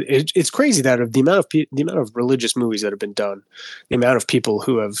 so it's crazy that of the amount of religious movies that have been done, the amount of people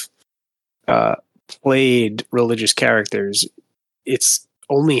who have played religious characters, it's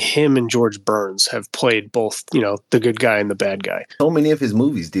only him and George Burns have played both, the good guy and the bad guy. So many of his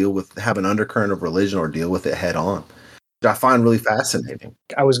movies have an undercurrent of religion or deal with it head on, which I find really fascinating.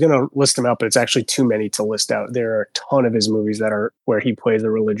 I was going to list them out, but it's actually too many to list out. There are a ton of his movies that are where he plays a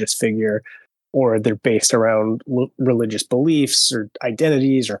religious figure, or they're based around religious beliefs or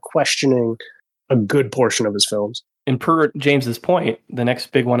identities or questioning a good portion of his films. And per James's point, the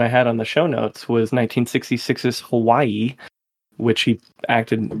next big one I had on the show notes was 1966's Hawaii, which he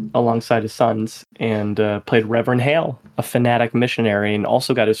acted alongside his sons and played Reverend Hale, a fanatic missionary, and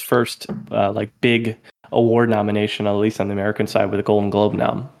also got his first big award nomination, at least on the American side, with a Golden Globe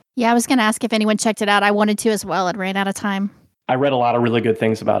nom. Yeah, I was going to ask if anyone checked it out. I wanted to as well. It ran out of time. I read a lot of really good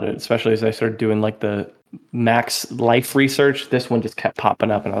things about it, especially as I started doing the Max life research. This one just kept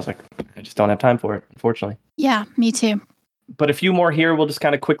popping up, and I was like, I just don't have time for it, unfortunately. Yeah, me too. But a few more here we'll just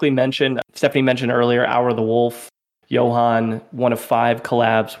kind of quickly mention. Stephanie mentioned earlier, Hour of the Wolf. Johann, one of 5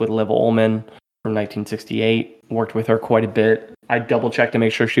 collabs with Liv Ullmann from 1968. Worked with her quite a bit. I double-checked to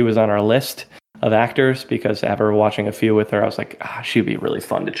make sure she was on our list of actors, because after watching a few with her, I was like, she'd be really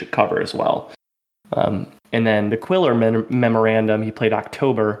fun to cover as well. And then the Quiller Memorandum, he played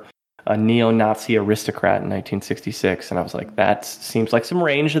October, a neo-Nazi aristocrat in 1966. And I was like, that seems like some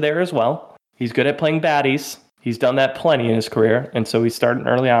range there as well. He's good at playing baddies. He's done that plenty in his career. And so he started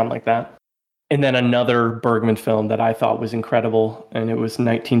early on like that. And then another Bergman film that I thought was incredible, and it was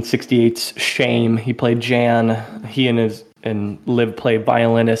 1968's Shame. He played Jan. He and Liv play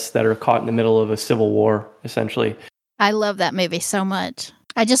violinists that are caught in the middle of a civil war, essentially. I love that movie so much.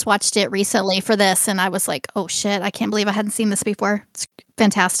 I just watched it recently for this, and I was like, oh shit, I can't believe I hadn't seen this before. It's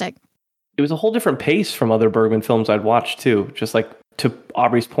fantastic. It was a whole different pace from other Bergman films I'd watched too. Just like to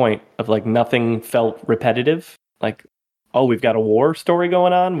Aubrey's point of nothing felt repetitive. We've got a war story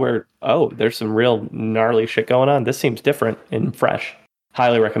going on where, there's some real gnarly shit going on. This seems different and fresh.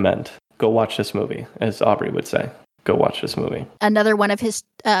 Highly recommend. Go watch this movie, as Aubrey would say. Go watch this movie. Another one of his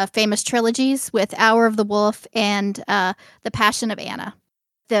famous trilogies with Hour of the Wolf and The Passion of Anna.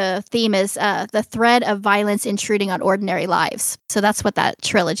 The theme is the thread of violence intruding on ordinary lives. So that's what that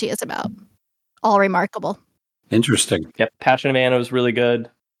trilogy is about. All remarkable. Interesting. Yep. Passion of Anna was really good.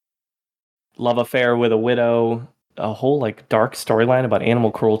 Love Affair with a Widow. A whole dark storyline about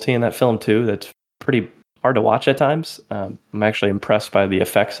animal cruelty in that film too. That's pretty hard to watch at times. I'm actually impressed by the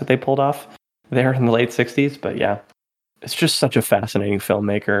effects that they pulled off there in the late 60s. But yeah, it's just such a fascinating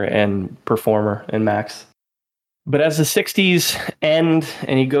filmmaker and performer in Max. But as the 60s end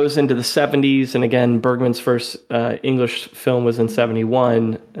and he goes into the 70s, and again, Bergman's first English film was in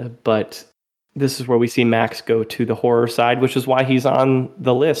 71, but this is where we see Max go to the horror side, which is why he's on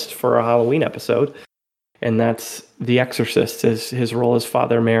the list for a Halloween episode. And that's The Exorcist, his role as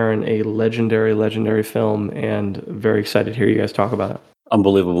Father Merrin, a legendary film, and very excited to hear you guys talk about it.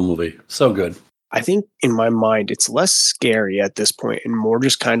 Unbelievable movie. So good. I think in my mind, it's less scary at this point and more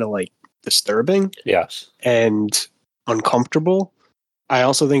just kind of like disturbing. Yes. And uncomfortable. I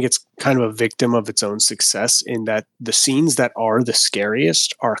also think it's kind of a victim of its own success in that the scenes that are the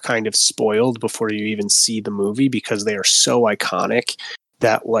scariest are kind of spoiled before you even see the movie because they are so iconic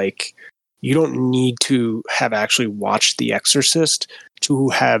that like you don't need to have actually watched The Exorcist to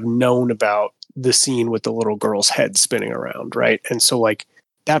have known about the scene with the little girl's head spinning around, right? And so like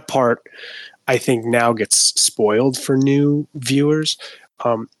that part I think now gets spoiled for new viewers.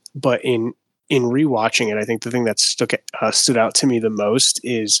 But in rewatching it, I think the thing that stood out to me the most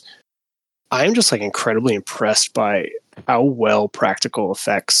is I'm just like incredibly impressed by how well practical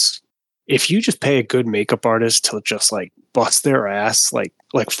effects. If you just pay a good makeup artist to just like bust their ass, like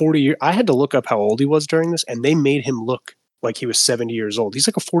 40 years, I had to look up how old he was during this, and they made him look like he was 70 years old. He's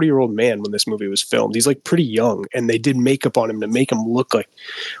like a 40-year-old man when this movie was filmed. He's like pretty young, and they did makeup on him to make him look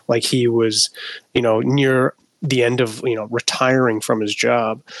like he was, near the end of, retiring from his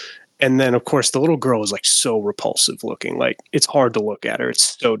job. And then, of course, the little girl is like so repulsive looking. Like it's hard to look at her.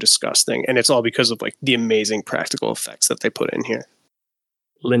 It's so disgusting. And it's all because of like the amazing practical effects that they put in here.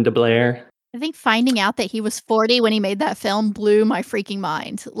 Linda Blair. I think finding out that he was 40 when he made that film blew my freaking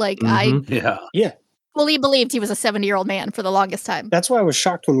mind. Like I fully believed he was a 70-year-old man for the longest time. That's why I was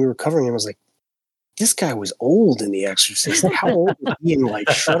shocked when we were covering him. I was like, this guy was old in The Exorcist. How old was he in like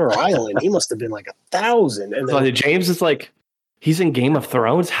Shutter Island? He must have been like 1,000. And then James is like, he's in Game of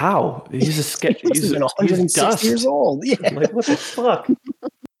Thrones? How? He's a sketch. He's been 106 years old. Yeah. Like, what the fuck?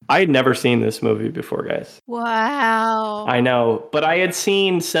 I had never seen this movie before, guys. Wow. I know, but I had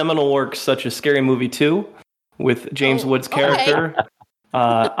seen seminal works such as Scary Movie 2 with James Woods' character. Okay.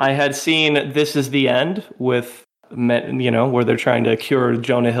 I had seen This Is the End with, where they're trying to cure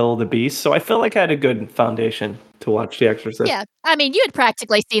Jonah Hill, the Beast. So I feel like I had a good foundation to watch The Exorcist. Yeah, I mean, you had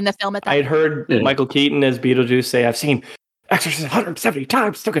practically seen the film at that I had heard Michael Keaton as Beetlejuice say, I've seen Exorcist 170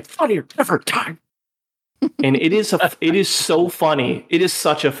 times, still get funnier every time. And it is so funny. It is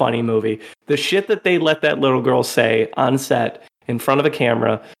such a funny movie. The shit that they let that little girl say on set in front of a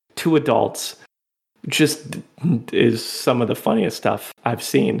camera to adults just is some of the funniest stuff I've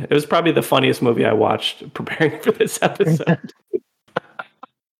seen. It was probably the funniest movie I watched preparing for this episode.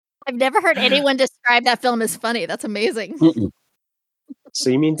 I've never heard anyone describe that film as funny. That's amazing.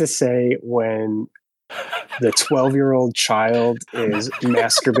 So you mean to say when the 12-year-old child is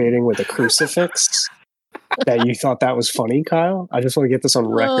masturbating with a crucifix that you thought that was funny, Kyle? I just want to get this on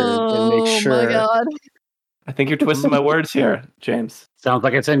record and make sure. Oh my God. I think you're twisting my words here, James. Sounds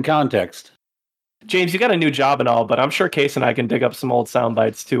like it's in context. James, you got a new job and all, but I'm sure Case and I can dig up some old sound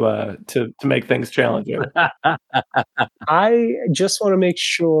bites to make things challenging. I just want to make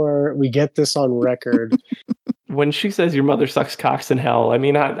sure we get this on record. When she says your mother sucks cocks in hell, I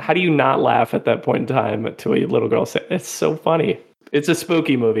mean, how do you not laugh at that point in time to a little girl say, it's so funny. It's a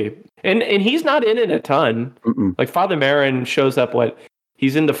spooky movie. And he's not in it a ton. Mm-mm. Like Father Merrin shows up,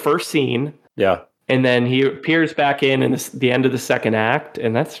 he's in the first scene. Yeah. And then he appears back in the end of the second act.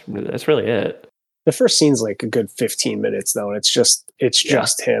 And that's really it. The first scene's like a good 15 minutes though. And it's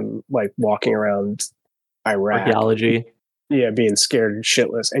just him like walking around Iraq. Archaeology. Yeah, being scared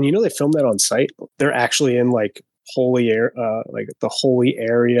shitless. And they filmed that on site. They're actually in like the holy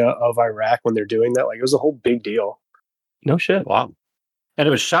area of Iraq when they're doing that. Like it was a whole big deal. No shit. Wow. And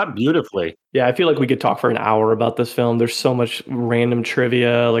it was shot beautifully. Yeah, I feel like we could talk for an hour about this film. There's so much random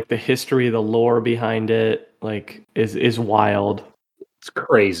trivia, like the history, the lore behind it, like is wild. It's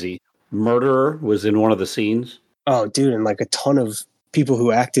crazy. Murderer was in one of the scenes. Oh, dude, and like a ton of people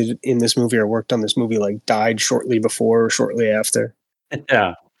who acted in this movie or worked on this movie like died shortly before or shortly after.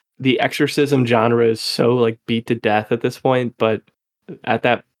 Yeah. The exorcism genre is so like beat to death at this point, but at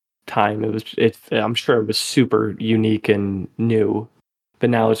that time I'm sure it was super unique and new. But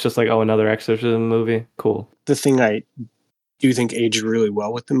now it's just like, oh, another exorcism movie. Cool. The thing I do think aged really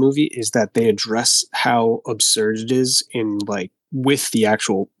well with the movie is that they address how absurd it is in like with the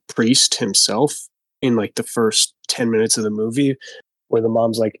actual priest himself in like the first 10 minutes of the movie, where the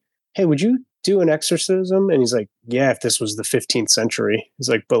mom's like, hey, would you do an exorcism? And he's like, yeah, if this was the 15th century. He's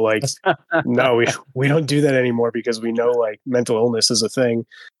like, but like, no, we don't do that anymore because we know like mental illness is a thing.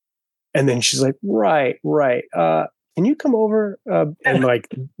 And then she's like, right. Can you come over? And like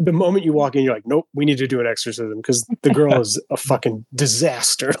the moment you walk in, you're like, nope, we need to do an exorcism because the girl is a fucking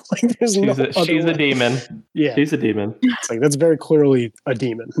disaster. Like there's she's a demon. Yeah. She's a demon. It's like, that's very clearly a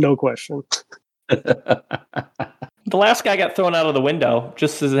demon. No question. The last guy got thrown out of the window,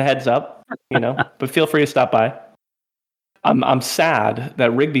 just as a heads up, but feel free to stop by. I'm sad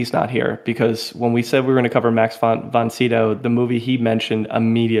that Rigby's not here, because when we said we were going to cover Max von Sydow, the movie he mentioned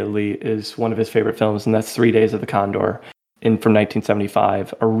immediately is one of his favorite films, and that's 3 Days of the Condor from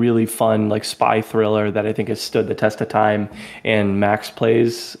 1975. A really fun like spy thriller that I think has stood the test of time. And Max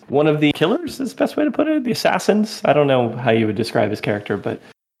plays one of the killers, is the best way to put it, the assassins. I don't know how you would describe his character, but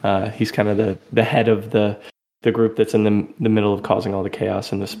he's kind of the head of the group that's in the middle of causing all the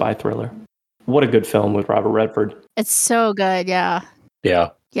chaos in the spy thriller. What a good film with Robert Redford. It's so good, yeah. Yeah.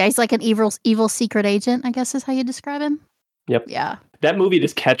 Yeah, he's like an evil secret agent, I guess is how you describe him. Yep. Yeah. That movie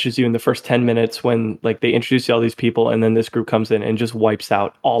just catches you in the first 10 minutes when like they introduce you all these people and then this group comes in and just wipes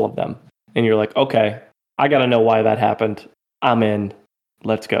out all of them. And you're like, okay, I got to know why that happened. I'm in.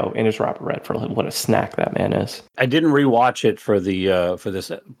 Let's go. And it's Robert Redford. What a snack that man is. I didn't rewatch it for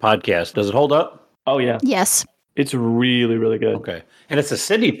this podcast. Does it hold up? Oh, yeah. Yes. It's really, really good. Okay. And it's a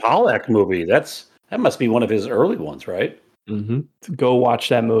Sidney Pollack movie. That must be one of his early ones, right? Mm-hmm. Go watch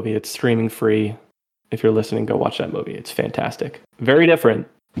that movie. It's streaming free. If you're listening, go watch that movie. It's fantastic. Very different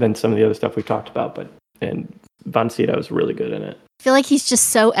than some of the other stuff we've talked about, and von Sydow is really good in it. I feel like he's just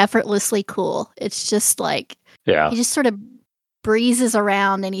so effortlessly cool. It's just like, he just sort of breezes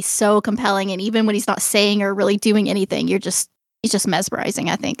around and he's so compelling. And even when he's not saying or really doing anything, he's just mesmerizing,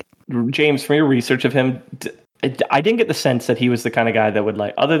 I think. James, from your research of him, I didn't get the sense that he was the kind of guy that would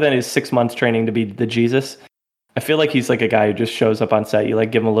like, other than his 6 months training to be the Jesus, I feel like he's like a guy who just shows up on set. You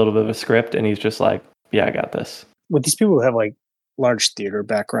like give him a little bit of a script and he's just like, yeah, I got this. With these people who have like large theater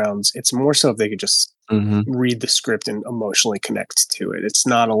backgrounds, it's more so if they could just read the script and emotionally connect to it. It's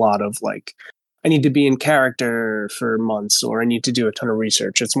not a lot of like, I need to be in character for months or I need to do a ton of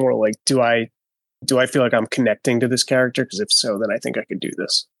research. It's more like, do I feel like I'm connecting to this character? Because if so, then I think I could do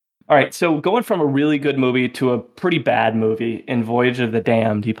this. All right, so going from a really good movie to a pretty bad movie, in Voyage of the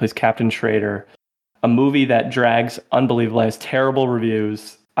Damned, he plays Captain Schrader, a movie that drags unbelievably, has terrible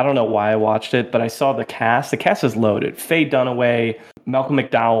reviews. I don't know why I watched it, but I saw the cast. The cast is loaded. Faye Dunaway, Malcolm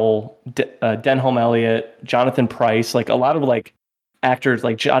McDowell, Denholm Elliott, Jonathan Pryce, like a lot of like actors.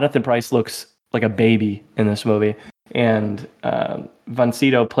 Like Jonathan Pryce looks like a baby in this movie, and von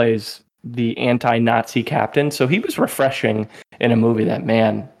Sydow plays the anti-Nazi captain. So he was refreshing in a movie that,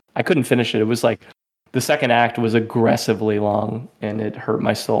 man, I couldn't finish it. It was like the second act was aggressively long and it hurt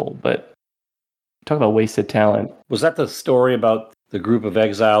my soul. But talk about wasted talent. Was that the story about the group of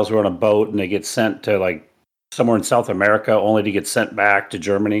exiles who are on a boat and they get sent to like somewhere in South America only to get sent back to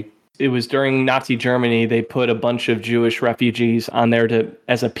Germany? It was during Nazi Germany. They put a bunch of Jewish refugees on there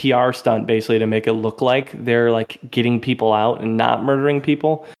as a PR stunt, basically to make it look like they're like getting people out and not murdering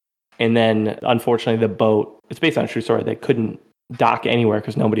people. And then unfortunately the boat, it's based on a true story, they couldn't dock anywhere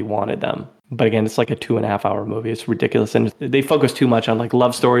because nobody wanted them. But again, it's like a 2.5 hour movie. It's ridiculous. And they focus too much on like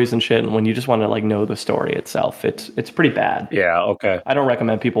love stories and shit. And when you just want to like know the story itself, it's pretty bad. Yeah. Okay. I don't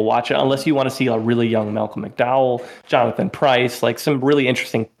recommend people watch it unless you want to see a really young Malcolm McDowell, Jonathan Pryce, like some really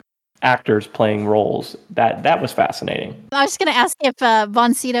interesting actors playing roles. That was fascinating. I was going to ask if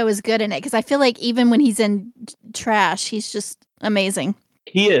von Sydow is good in it, because I feel like even when he's in trash, he's just amazing.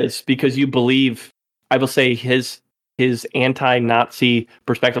 He is, because you believe, I will say his anti-Nazi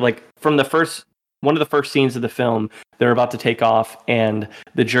perspective, like from one of the first scenes of the film, they're about to take off and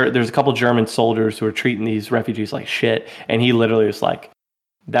there's a couple German soldiers who are treating these refugees like shit. And he literally was like,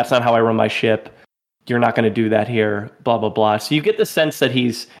 that's not how I run my ship. You're not going to do that here, blah, blah, blah. So you get the sense that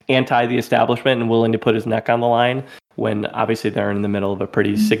he's anti the establishment and willing to put his neck on the line when obviously they're in the middle of a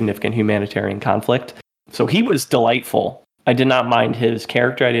pretty significant humanitarian conflict. So he was delightful. I did not mind his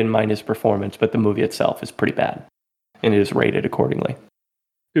character. I didn't mind his performance, but the movie itself is pretty bad. And it is rated accordingly.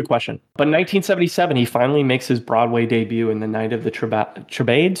 Good question. But in 1977, he finally makes his Broadway debut in The Night of the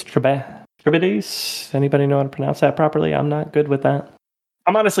Trebades? Anybody know how to pronounce that properly? I'm not good with that.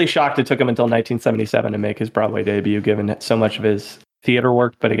 I'm honestly shocked it took him until 1977 to make his Broadway debut, given so much of his theater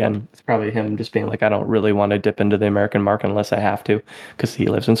work. But again, it's probably him just being like, I don't really want to dip into the American market unless I have to, because he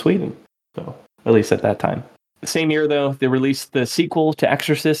lives in Sweden. So at least at that time. The same year, though, they released the sequel to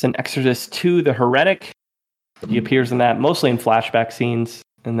Exorcist and Exorcist 2, The Heretic. He appears in that, mostly in flashback scenes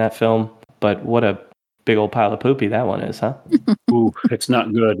in that film. But what a big old pile of poopy that one is, huh? Ooh, it's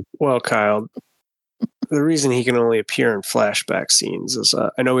not good. Well, Kyle, the reason he can only appear in flashback scenes is,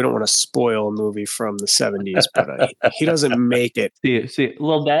 I know we don't want to spoil a movie from the 70s, but he doesn't make it. See, a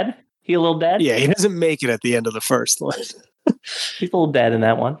little dead? He a little dead? Yeah, he doesn't make it at the end of the first one. He's a little dead in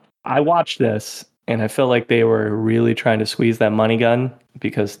that one. I watched this, and I feel like they were really trying to squeeze that money gun,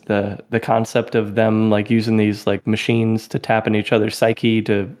 because the concept of them like using these like machines to tap in each other's psyche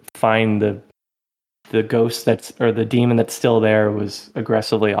to find the the ghost or the demon that's still there was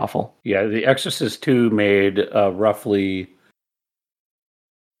aggressively awful. Yeah, The Exorcist 2 made roughly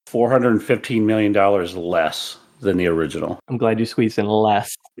 $415 million less than the original. I'm glad you squeezed in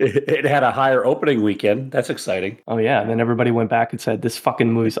less. It had a higher opening weekend. That's exciting. Oh yeah, and then everybody went back and said, "This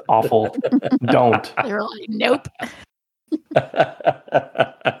fucking movie's awful. Don't." They were like, nope.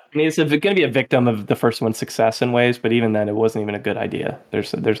 I mean, it's going to be a victim of the first one's success in ways, but even then, it wasn't even a good idea.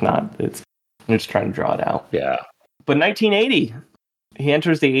 There's not. They're just trying to draw it out. Yeah. But 1980, he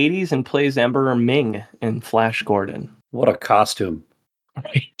enters the 80s and plays Emperor Ming in Flash Gordon. What a costume.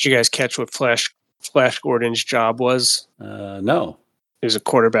 Right. Did you guys catch what Flash Gordon's job was? No. He was a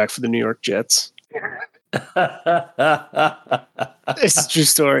quarterback for the New York Jets. It's a true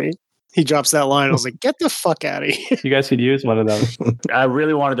story. He drops that line. I was like, get the fuck out of here. You guys could use one of those. I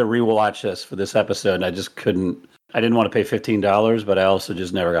really wanted to rewatch this for this episode, and I just couldn't. I didn't want to pay $15, but I also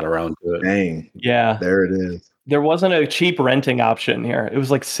just never got around to it. Dang. Yeah. There it is. There wasn't a cheap renting option here. It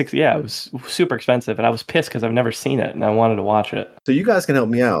was like $6. Yeah, it was super expensive, and I was pissed because I've never seen it, and I wanted to watch it. So you guys can help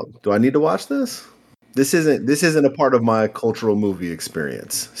me out. Do I need to watch this? This isn't a part of my cultural movie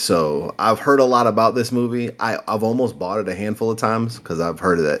experience. So I've heard a lot about this movie. I've almost bought it a handful of times because I've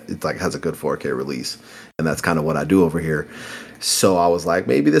heard that it like has a good 4K release, and that's kind of what I do over here. So I was like,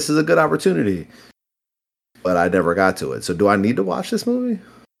 maybe this is a good opportunity, but I never got to it. So do I need to watch this movie?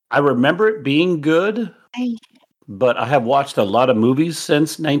 I remember it being good, but I have watched a lot of movies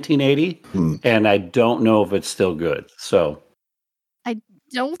since 1980, and I don't know if it's still good. So I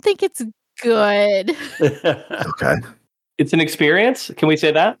don't think it's good. Okay. It's an experience. Can we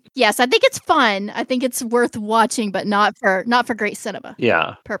say that? Yes, I think it's fun. I think it's worth watching, but not for great cinema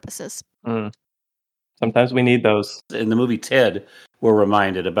yeah. purposes. Sometimes we need those. In the movie Ted, we're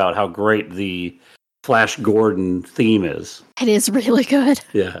reminded about how great the Flash Gordon theme is. It is really good.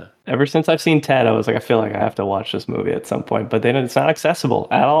 Yeah. Ever since I've seen Ted, I was like, I feel like I have to watch this movie at some point, but then it's not accessible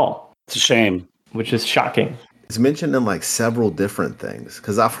at all. It's a shame. Which is shocking. It's mentioned in like several different things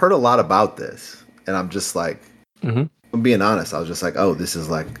because I've heard a lot about this, and I'm just like, I'm being honest. I was just like, oh, this is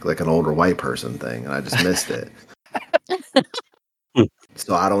like an older white person thing, and I just missed it.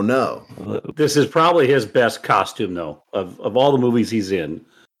 So I don't know. This is probably his best costume, though. Of all the movies he's in,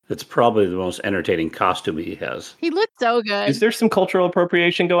 it's probably the most entertaining costume he has. He looked so good. Is there some cultural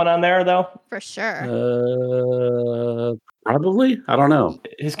appropriation going on there, though? For sure. Probably. I don't know.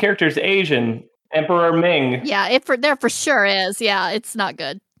 His character's Asian. Emperor Ming. Yeah, there for sure is. Yeah, it's not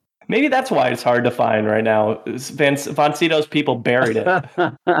good. Maybe that's why it's hard to find right now. Von Sydow's people buried it.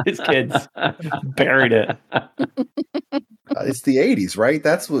 His kids buried it. It's the 80s, right?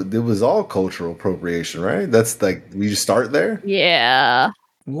 That's what it was, all cultural appropriation, right? That's like, we just start there? Yeah.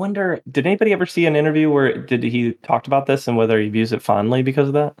 Wonder, did anybody ever see an interview where he talked about this and whether he views it fondly because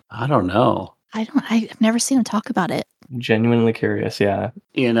of that? I don't know. I've never seen him talk about it. Genuinely curious, yeah.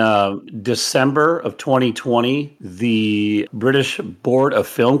 In December of 2020, the British Board of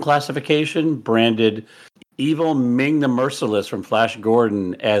Film Classification branded Evil Ming the Merciless from Flash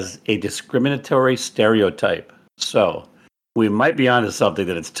Gordon as a discriminatory stereotype. So we might be onto something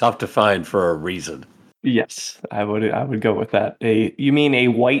that it's tough to find for a reason. Yes, I would go with that. You mean a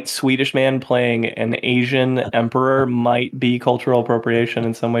white Swedish man playing an Asian emperor might be cultural appropriation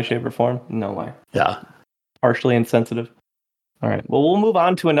in some way, shape, or form? No way. Yeah. Partially insensitive. All right. Well, we'll move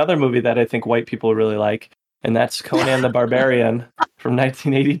on to another movie that I think white people really like, and that's Conan the Barbarian from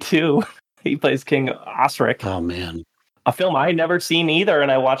 1982. He plays King Osric. Oh, man. A film I had never seen either,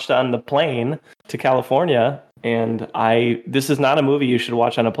 and I watched on the plane to California. And this is not a movie you should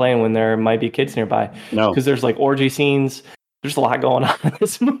watch on a plane when there might be kids nearby. No. Because there's like orgy scenes. There's a lot going on in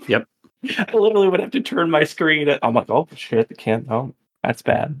this movie. Yep. I literally would have to turn my screen. I'm like, oh, shit, I can't. No, that's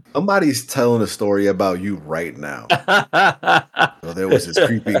bad. Somebody's telling a story about you right now. So there was this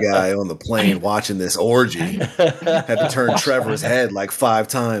creepy guy on the plane watching this orgy. Had to turn Trevor's head like 5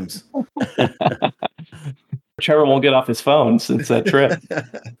 times. Trevor won't get off his phone since that trip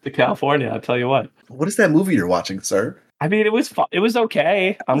to California. I'll tell you what. What is that movie you're watching, sir? I mean, it was it was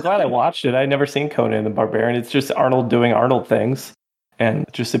okay. I'm glad I watched it. I'd never seen Conan the Barbarian. It's just Arnold doing Arnold things and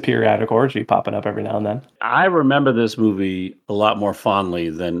just a periodic orgy popping up every now and then. I remember this movie a lot more fondly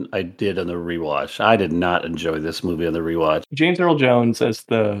than I did on the rewatch. I did not enjoy this movie on the rewatch. James Earl Jones as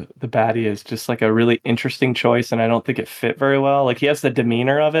the baddie is just like a really interesting choice, and I don't think it fit very well. Like, he has the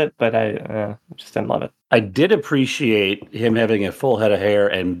demeanor of it, but I just didn't love it. I did appreciate him having a full head of hair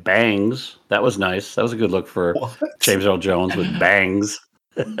and bangs. That was nice. That was a good look for James Earl Jones with bangs.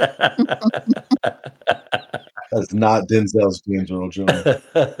 That's not Denzel's James Earl Jones.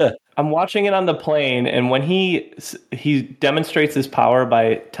 I I'm watching it on the plane, and when he demonstrates his power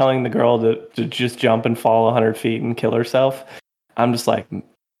by telling the girl to just jump and fall 100 feet and kill herself, I'm just like,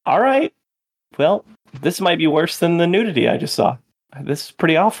 all right, well, this might be worse than the nudity I just saw. This is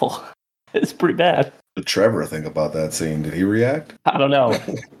pretty awful. It's pretty bad. What did Trevor think about that scene? Did he react? I don't know.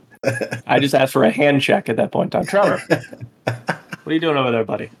 I just asked for a hand check at that point in time. Trevor, what are you doing over there,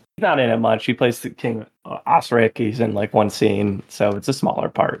 buddy? He's not in it much. He plays the King Osric. He's in like one scene, so it's a smaller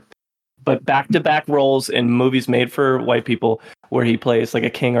part. But back-to-back roles in movies made for white people where he plays like a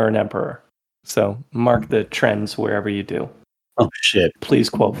king or an emperor. So mark the trends wherever you do. Oh, shit.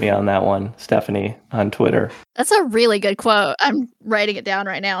 Please quote me on that one, Stephanie, on Twitter. That's a really good quote. I'm writing it down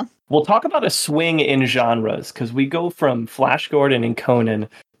right now. We'll talk about a swing in genres, because we go from Flash Gordon and Conan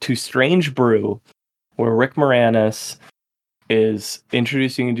to Strange Brew, where Rick Moranis is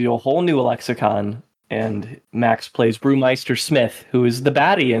introducing you to a whole new lexicon, and Max plays Brewmeister Smith, who is the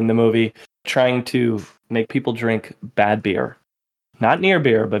baddie in the movie, trying to make people drink bad beer. Not near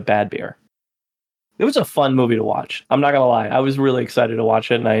beer, but bad beer. It was a fun movie to watch. I'm not going to lie. I was really excited to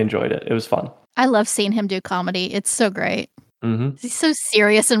watch it, and I enjoyed it. It was fun. I love seeing him do comedy. It's so great. Mm-hmm. He's so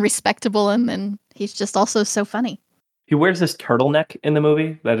serious and respectable, and then he's just also so funny. He wears this turtleneck in the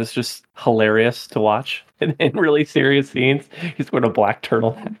movie that is just hilarious to watch in really serious scenes. He's wearing a black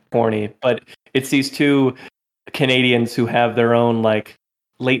turtleneck, corny. But it's these two Canadians who have their own like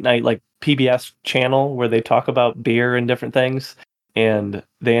late night like PBS channel where they talk about beer and different things. And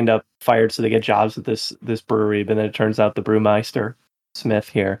they end up fired, so they get jobs at this brewery. But then it turns out the brewmeister Smith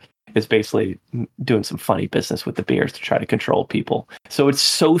here is basically doing some funny business with the beers to try to control people. So it's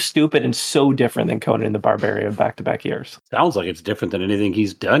so stupid and so different than Conan and the Barbarian back-to-back years. Sounds like it's different than anything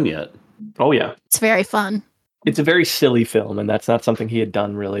he's done yet. Oh, yeah. It's very fun. It's a very silly film, and that's not something he had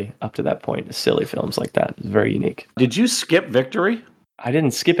done really up to that point. Silly films like that. It's very unique. Did you skip Victory? I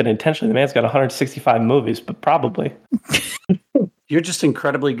didn't skip it intentionally. The man's got 165 movies, but probably. You're just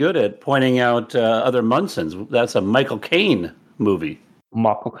incredibly good at pointing out other Munsons. That's a Michael Caine movie.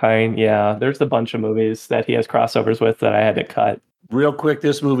 Michael Caine, yeah. There's a bunch of movies that he has crossovers with that I had to cut. Real quick,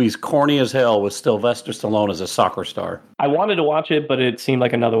 this movie's corny as hell with Sylvester Stallone as a soccer star. I wanted to watch it, but it seemed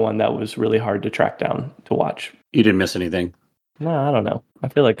like another one that was really hard to track down to watch. You didn't miss anything. No, I don't know. I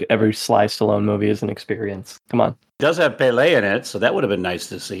feel like every Sly Stallone movie is an experience. Come on. It does have Pele in it, so that would have been nice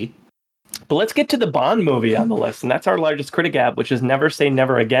to see. But let's get to the Bond movie on the list, and that's our largest critic gap, which is Never Say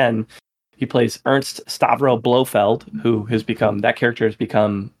Never Again. He plays Ernst Stavro Blofeld, who that character has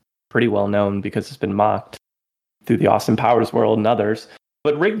become pretty well known because it's been mocked through the Austin Powers world and others.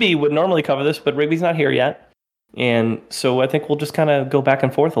 But Rigby would normally cover this, but Rigby's not here yet. And so I think we'll just kind of go back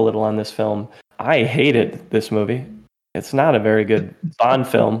and forth a little on this film. I hated this movie. It's not a very good Bond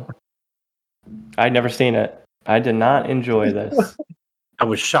film. I'd never seen it. I did not enjoy this. I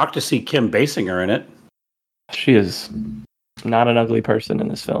was shocked to see Kim Basinger in it. She is not an ugly person in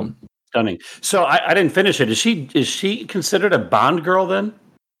this film. Stunning. So I didn't finish it. Is she considered a Bond girl then?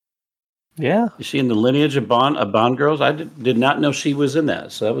 Yeah. Is she in the lineage of Bond girls? I did not know she was in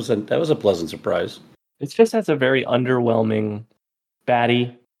that. So that was a pleasant surprise. It just has a very underwhelming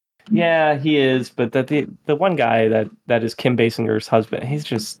baddie. Yeah, he is, but the one guy that is Kim Basinger's husband, he's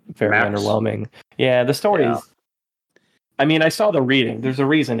just very underwhelming. Yeah, the story is. I mean, I saw the reading. There's a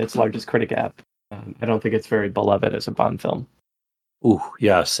reason it's largest critic gap. I don't think it's very beloved as a Bond film. Ooh,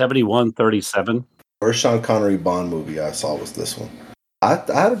 yeah, 71-37. First Sean Connery Bond movie I saw was this one. I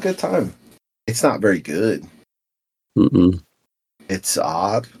had a good time. It's not very good. Mm-mm. It's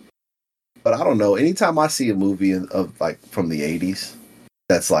odd, but I don't know. Anytime I see a movie of like from the 80s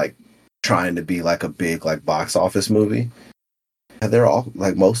that's like trying to be like a big like box office movie, and they're all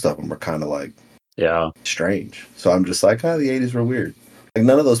like most of them are kind of like strange. So I'm just like, the 80s were weird. Like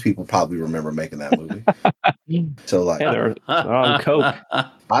none of those people probably remember making that movie. So like, they're on coke.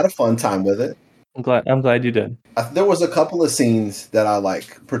 I had a fun time with it. I'm glad you did. There was a couple of scenes that I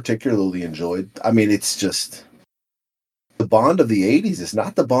like particularly enjoyed. I mean, it's just the Bond of the 80s is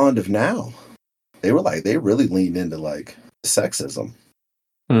not the Bond of now. They really leaned into like sexism.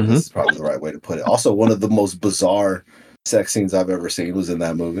 Mm-hmm. This is probably the right way to put it. Also, one of the most bizarre sex scenes I've ever seen was in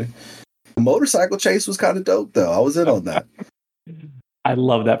that movie. The motorcycle chase was kind of dope, though. I was in on that. I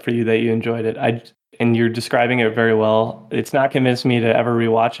love that for you that you enjoyed it. And you're describing it very well. It's not convinced me to ever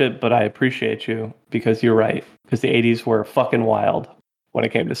rewatch it, but I appreciate you because you're right. Because the 80s were fucking wild when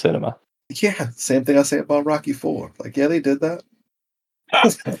it came to cinema. Yeah, same thing I say about Rocky IV. Like, yeah, they did that.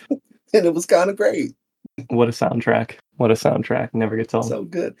 And it was kind of great. What a soundtrack. What a soundtrack. Never gets old. So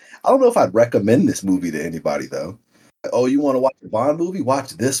good. I don't know if I'd recommend this movie to anybody, though. Oh, you want to watch a Bond movie?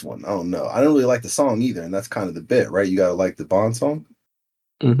 Watch this one. I don't know. I don't really like the song either, and that's kind of the bit, right? You got to like the Bond song?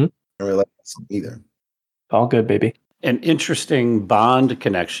 Mm-hmm. I really like that song either. All good, baby. An interesting Bond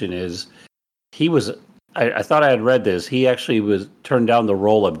connection is he was. I thought I had read this. He actually was turned down the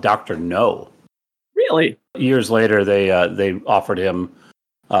role of Dr. No. Really? Years later, they offered him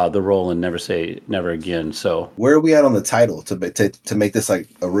the role in Never Say Never Again. So where are we at on the title to make this like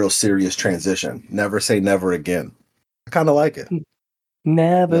a real serious transition? Never Say Never Again. I kind of like it.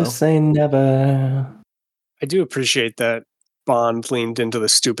 Never say never. I do appreciate that Bond leaned into the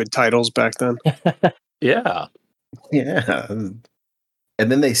stupid titles back then. yeah. Yeah. And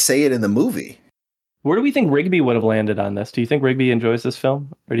then they say it in the movie. Where do we think Rigby would have landed on this? Do you think Rigby enjoys this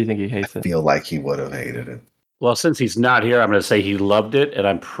film, or do you think he hates it? I feel like he would have hated it. Well, since he's not here, I'm going to say he loved it, and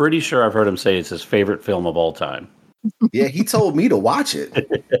I'm pretty sure I've heard him say it's his favorite film of all time. Yeah, he told me to watch it.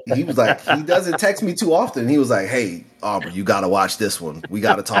 He was like, he doesn't text me too often. He was like, hey, Aubrey, you got to watch this one. We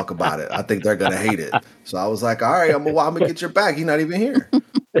got to talk about it. I think they're going to hate it. So I was like, all right, I'm going to get your back. He's not even here.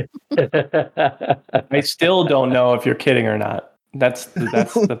 I still don't know if you're kidding or not. That's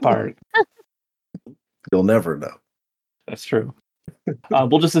the part. You'll never know. That's true.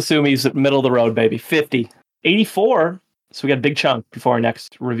 We'll just assume he's middle of the road, baby. 50. 84. So we got a big chunk before our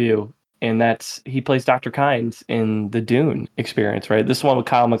next review. And that's he plays Dr. Kynes in the Dune experience, right? This is one with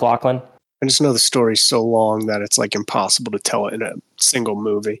Kyle MacLachlan. I just know the story's so long that it's like impossible to tell it in a single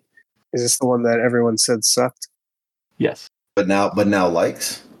movie. Is this the one that everyone said sucked? Yes. But now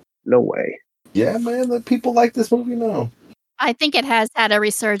likes? No way. Yeah, man, the people like this movie now. I think it has had a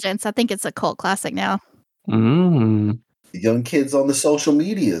resurgence. I think it's a cult classic now. Mm. The young kids on the social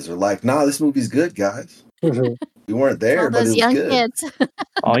medias are like, nah, this movie's good, guys. We weren't there, but it was young good. Kids.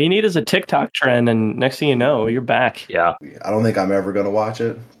 All you need is a TikTok trend, and next thing you know, you're back. Yeah. I don't think I'm ever going to watch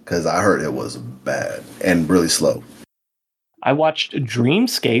it because I heard it was bad and really slow. I watched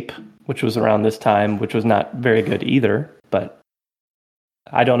Dreamscape, which was around this time, which was not very good either, but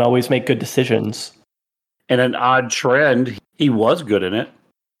I don't always make good decisions. And an odd trend, he was good in it,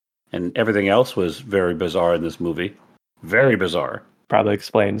 and everything else was very bizarre in this movie. Very bizarre. Probably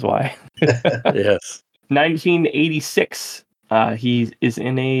explains why. Yes. 1986. He is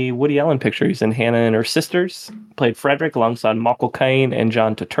in a Woody Allen picture. He's in Hannah and Her Sisters. Played Frederick alongside Michael Caine and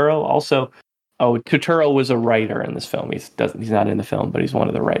John Turturro. Also, Turturro was a writer in this film. He's not in the film, but he's one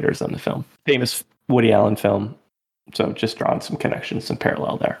of the writers on the film. Famous Woody Allen film. So just drawing some connections, some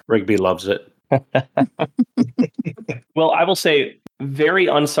parallel there. Rigby loves it. Well, I will say very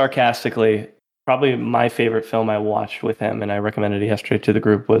unsarcastically, probably my favorite film I watched with him, and I recommended it yesterday to the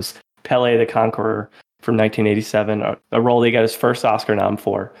group, was Pele the Conqueror from 1987, a role he got his first Oscar nom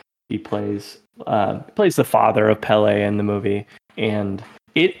for. He plays the father of Pele in the movie, and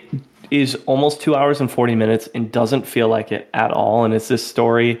it is almost 2 hours and 40 minutes and doesn't feel like it at all. And it's this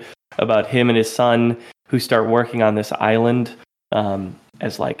story about him and his son who start working on this island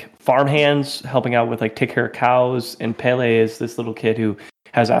as like farmhands, helping out with like take care of cows. And Pele is this little kid who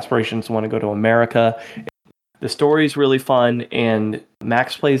has aspirations to want to go to America. The story's really fun, and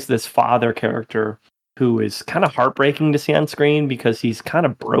Max plays this father character who is kind of heartbreaking to see on screen because he's kind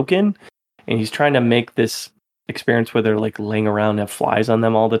of broken, and he's trying to make this experience where they're like laying around and have flies on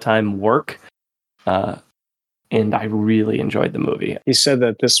them all the time work. And I really enjoyed the movie. He said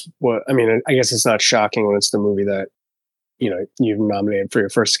that I guess it's not shocking when it's the movie that, you've nominated for your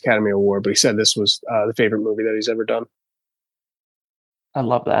first Academy Award, but he said this was the favorite movie that he's ever done. I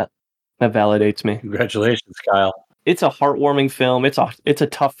love that. That validates me. Congratulations, Kyle. It's a heartwarming film. It's a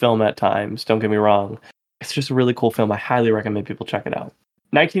tough film at times. Don't get me wrong. It's just a really cool film. I highly recommend people check it out.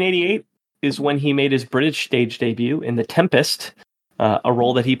 1988 is when he made his British stage debut in The Tempest, a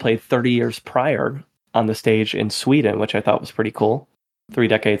role that he played 30 years prior on the stage in Sweden, which I thought was pretty cool. 3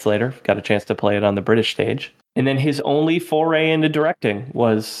 decades later, got a chance to play it on the British stage. And then his only foray into directing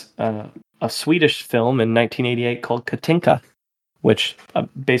was a Swedish film in 1988 called Katinka, which,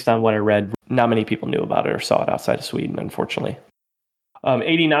 based on what I read, not many people knew about it or saw it outside of Sweden, unfortunately.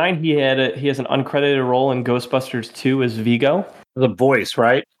 89, he has an uncredited role in Ghostbusters 2 as Vigo. The voice,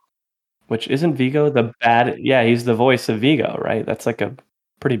 right? Which isn't Vigo the bad... Yeah, he's the voice of Vigo, right? That's like a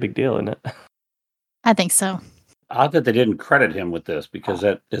pretty big deal, isn't it? I think so. Odd that they didn't credit him with this, because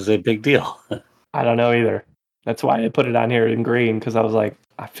that is a big deal. I don't know either. That's why I put it on here in green, because I was like,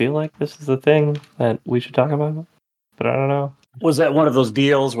 I feel like this is the thing that we should talk about, but I don't know. Was that one of those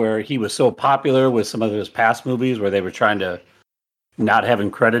deals where he was so popular with some of his past movies where they were trying to not have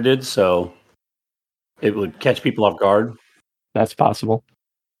him credited so it would catch people off guard? That's possible.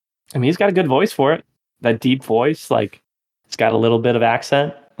 I mean, he's got a good voice for it. That deep voice, like, it's got a little bit of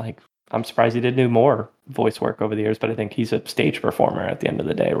accent. Like, I'm surprised he didn't do more voice work over the years, but I think he's a stage performer at the end of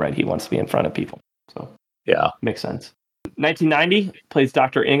the day, right? He wants to be in front of people. So, yeah, makes sense. 1990, plays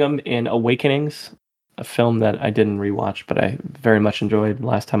Dr. Ingham in Awakenings, a film that I didn't rewatch, but I very much enjoyed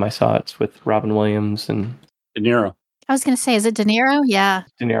last time I saw it. It's with Robin Williams and De Niro. I was going to say, is it De Niro? Yeah.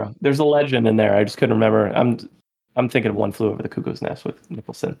 De Niro. There's a legend in there. I just couldn't remember. I'm thinking of One Flew Over the Cuckoo's Nest with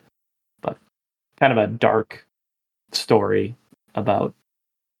Nicholson, but kind of a dark story about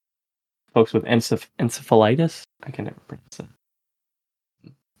folks with encephalitis. I can never pronounce it.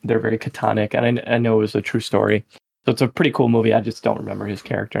 They're very catonic, and I know it was a true story. So it's a pretty cool movie. I just don't remember his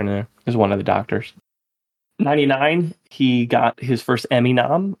character in there. He's one of the doctors. 99, he got his first Emmy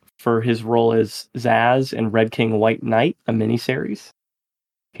nom for his role as Zaz in Red King, White Knight, a miniseries.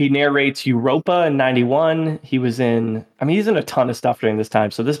 He narrates Europa in 91. He's in a ton of stuff during this time.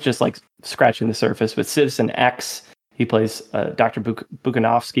 So this is just like scratching the surface. With Citizen X, he plays Dr.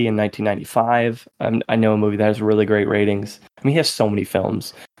 Bukanovsky in 1995. I know a movie that has really great ratings. I mean, he has so many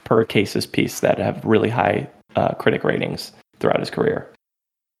films per Cases piece that have really high critic ratings throughout his career.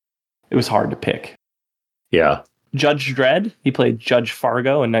 It was hard to pick. Yeah. Judge Dredd, he played Judge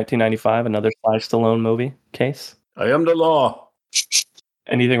Fargo in 1995, another Sly Stallone movie case. I am the law.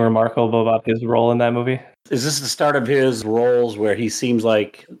 Anything remarkable about his role in that movie? Is this the start of his roles where he seems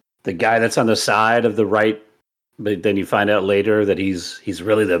like the guy that's on the side of the right, but then you find out later that he's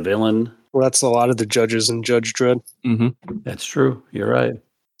really the villain? Well, that's a lot of the judges in Judge Dredd. Mm-hmm. That's true. You're right.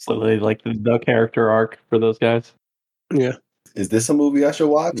 It's literally like the character arc for those guys. Yeah. Is this a movie I should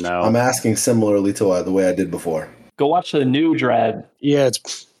watch? No. I'm asking similarly to the way I did before. Go watch the new Dredd. Yeah,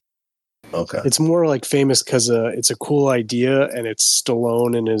 it's Okay. It's more like famous because it's a cool idea and it's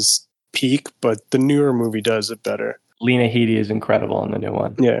Stallone in his peak, but the newer movie does it better. Lena Headey is incredible in the new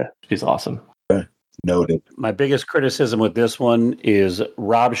one. Yeah. She's awesome. Noted. My biggest criticism with this one is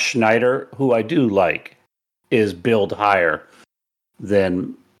Rob Schneider, who I do like, is billed higher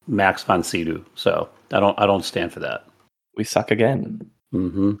than Max von Sydow. So I don't stand for that. We suck again.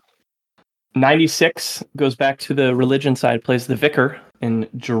 Mm-hmm. 96 goes back to the religion side, plays the vicar in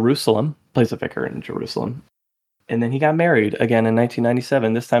Jerusalem. Plays a vicar in Jerusalem. And then he got married again in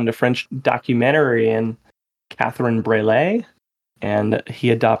 1997, this time to French documentarian Catherine Breillet. And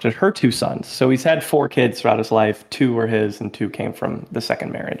he adopted her 2 sons. So he's had 4 kids throughout his life. 2 were his and 2 came from the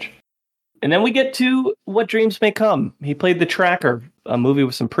second marriage. And then we get to What Dreams May Come. He played the tracker, a movie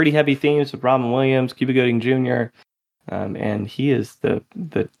with some pretty heavy themes with Robin Williams, Cuba Gooding Jr., and he is the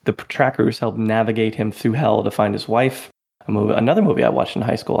tracker who's helped navigate him through hell to find his wife. Another movie I watched in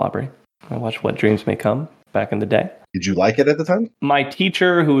high school, Aubrey. I watched What Dreams May Come back in the day. Did you like it at the time? My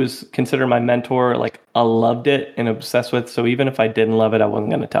teacher, who was considered my mentor, I loved it and obsessed with. So even if I didn't love it, I wasn't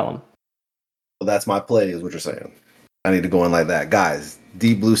going to tell him. Well, that's my play, is what you're saying. I need to go in like that. Guys,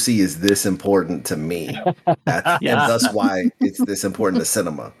 Deep Blue Sea is this important to me. And that's why it's this important to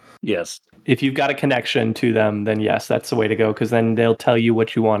cinema. Yes. If you've got a connection to them, then yes, that's the way to go, because then they'll tell you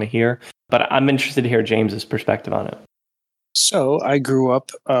what you want to hear. But I'm interested to hear James's perspective on it. So I grew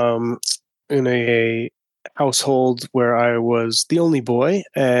up in a household where I was the only boy,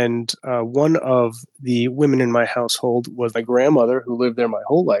 and one of the women in my household was my grandmother, who lived there my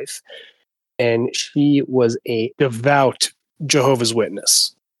whole life, and she was a devout Jehovah's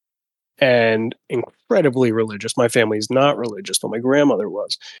Witness and incredibly religious. My family's not religious, but my grandmother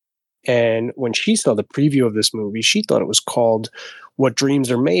was. And when she saw the preview of this movie, she thought it was called What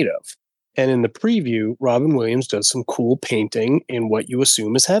Dreams Are Made Of. And in the preview, Robin Williams does some cool painting in what you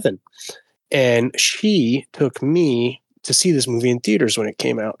assume is heaven. And she took me to see this movie in theaters when it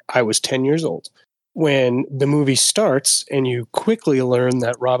came out. I was 10 years old. When the movie starts and you quickly learn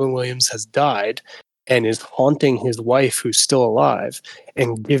that Robin Williams has died and is haunting his wife, who's still alive,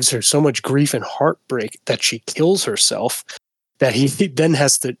 and gives her so much grief and heartbreak that she kills herself, that he then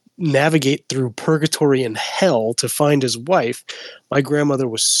has to navigate through purgatory and hell to find his wife. My grandmother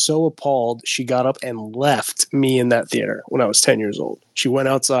was so appalled, she got up and left me in that theater when I was 10 years old. She went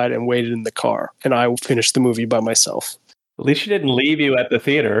outside and waited in the car, and I finished the movie by myself. At least she didn't leave you at the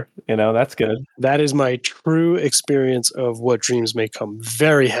theater. That's good. That is my true experience of What Dreams May Come.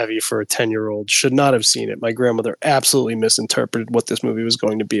 Very heavy for a 10-year-old. Should not have seen it. My grandmother absolutely misinterpreted what this movie was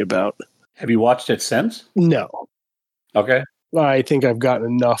going to be about. Have you watched it since? No. Okay. I think I've gotten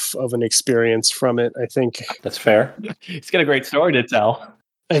enough of an experience from it. I think that's fair. He's got a great story to tell.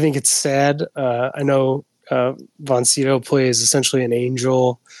 I think it's sad. I know von Sydow plays essentially an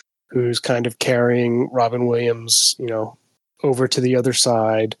angel who's kind of carrying Robin Williams, over to the other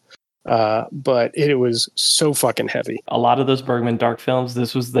side. But it was so fucking heavy. A lot of those Bergman dark films,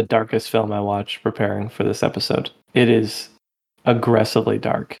 this was the darkest film I watched preparing for this episode. It is aggressively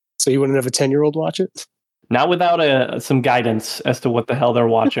dark. So you wouldn't have a 10-year-old watch it? Not without some guidance as to what the hell they're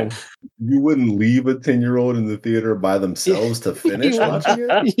watching. You wouldn't leave a 10-year-old in the theater by themselves to finish watching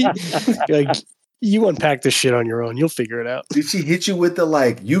it? Like, you unpack this shit on your own. You'll figure it out. Did she hit you with the,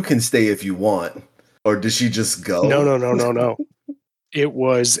 like, you can stay if you want? Or did she just go? No. It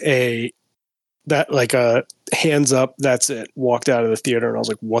was a hands up, that's it. Walked out of the theater and I was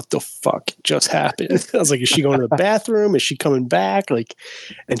like, what the fuck just happened? I was like, is she going to the bathroom? Is she coming back? Like,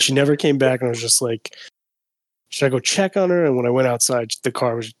 and she never came back. And I was just like, should I go check on her? And when I went outside, she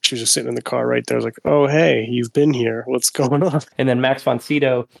was just sitting in the car right there. I was like, oh, hey, you've been here. What's going on? And then Max von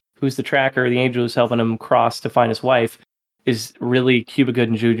Sydow, who's the tracker, the angel who's helping him cross to find his wife, is really Cuba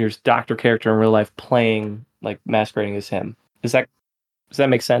Gooding Jr.'s doctor character in real life, playing, like, masquerading as him. Does that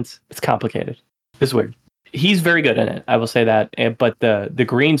make sense? It's complicated. It's weird. He's very good in it, I will say that. But the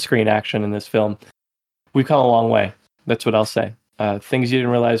green screen action in this film, we've come a long way. That's what I'll say. Things you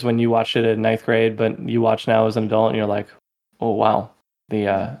didn't realize when you watched it in 9th grade, but you watch now as an adult, and you're like, oh, wow.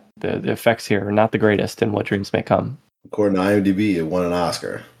 The effects here are not the greatest in What Dreams May Come. According to IMDb, it won an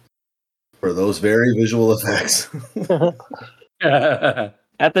Oscar for those very visual effects.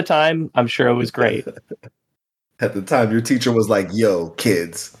 At the time, I'm sure it was great. At the time, your teacher was like, yo,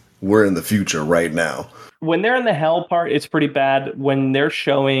 kids, we're in the future right now. When they're in the hell part, it's pretty bad. When they're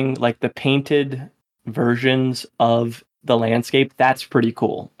showing, like, the painted versions of the landscape, that's pretty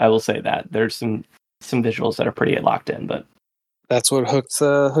cool. I will say that. There's some visuals that are pretty locked in, but that's what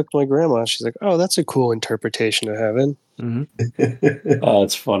hooked my grandma. She's like, oh, that's a cool interpretation of heaven. Mm-hmm. Oh,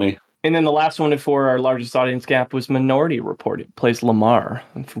 it's funny. And then the last one for our largest audience gap was Minority Report. It plays Lamar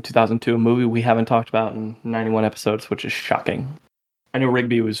from 2002, a movie we haven't talked about in 91 episodes, which is shocking. I know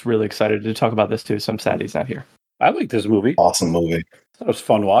Rigby was really excited to talk about this too, so I'm sad he's not here. I like this movie. Awesome movie. That was a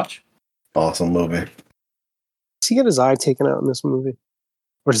fun watch. Awesome movie. Does he get his eye taken out in this movie?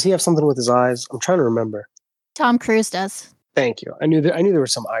 Or does he have something with his eyes? I'm trying to remember. Tom Cruise does. Thank you. I knew there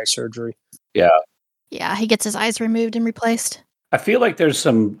was some eye surgery. Yeah. Yeah, he gets his eyes removed and replaced. I feel like there's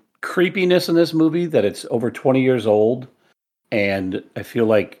some creepiness in this movie that it's over 20 years old, and I feel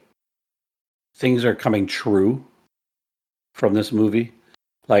like things are coming true from this movie.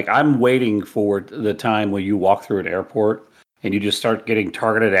 Like, I'm waiting for the time when you walk through an airport and you just start getting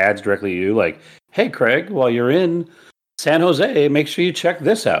targeted ads directly to you, like, hey, Craig, while you're in San Jose, make sure you check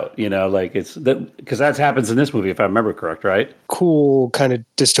this out. You know, like, it's that, because that happens in this movie, if I remember correct, right? Cool kind of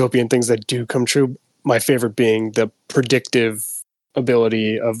dystopian things that do come true. My favorite being the predictive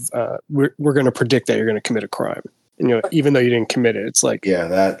ability of we're going to predict that you're going to commit a crime, and even though you didn't commit it, it's like, yeah,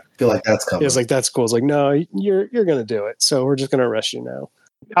 that I feel like that's coming. It's like, that's cool. It's like, no, you're going to do it, so we're just going to arrest you now.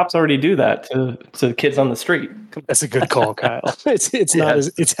 Cops already do that to kids on the street. That's a good call, Kyle. It's not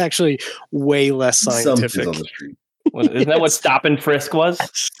as, it's actually way less scientific. Some kids on the street. Isn't that what stop and frisk was?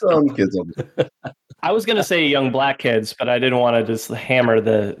 Some kids on the street. I was going to say young black kids, but I didn't want to just hammer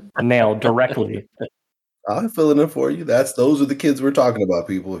the nail directly. I'm filling in for you. Those are the kids we're talking about,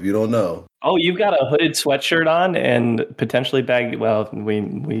 people, if you don't know. Oh, you've got a hooded sweatshirt on and potentially bag. Well, we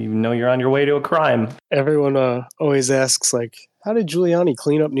know you're on your way to a crime. Everyone always asks, like, how did Giuliani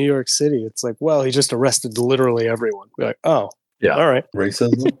clean up New York City? It's like, well, he just arrested literally everyone. We're like, oh, yeah, all right.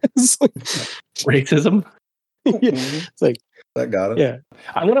 Racism? Racism? Yeah. It's like, I got it. Yeah.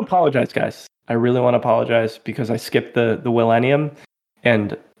 I'm going to apologize, guys. I really want to apologize because I skipped the millennium,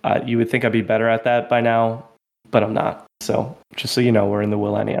 and you would think I'd be better at that by now, but I'm not. So just so you know, we're in the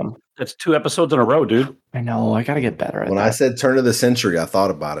millennium. That's 2 episodes in a row, dude. I know. I got to get better at When that. I said turn of the century, I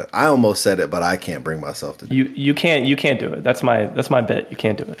thought about it. I almost said it, but I can't bring myself to do it. You can't do it. That's my bit. You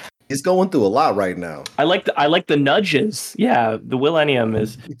can't do it. He's going through a lot right now. I like the nudges. Yeah, the millennium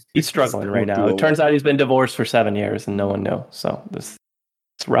he's struggling right now. It turns out he's been divorced for 7 years and no one knew. So it's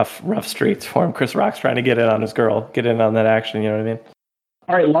rough streets for him. Chris Rock's trying to get in on his girl, get in on that action. You know what I mean?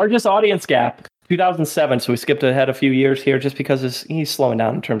 All right, largest audience gap, 2007. So we skipped ahead a few years here just because he's slowing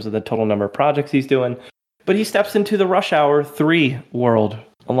down in terms of the total number of projects he's doing. But he steps into the Rush Hour 3 world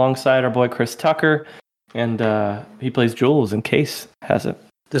alongside our boy Chris Tucker, and he plays Jules in Case has it.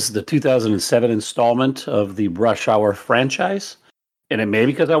 This is the 2007 installment of the Rush Hour franchise. And it may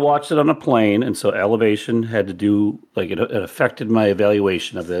be because I watched it on a plane, and so elevation had to do, like, it affected my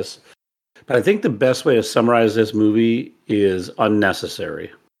evaluation of this. But I think the best way to summarize this movie is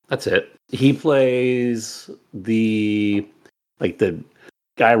unnecessary. That's it. He plays the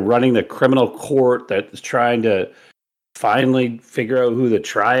guy running the criminal court that's trying to finally figure out who the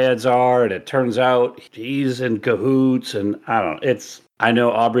triads are, and it turns out he's in cahoots, and I don't know. I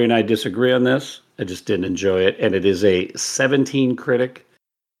know Aubrey and I disagree on this. I just didn't enjoy it. And it is a 17 critic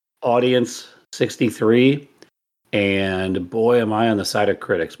audience, 63. And boy, am I on the side of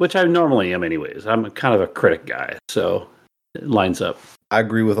critics, which I normally am anyways. I'm kind of a critic guy. So it lines up. I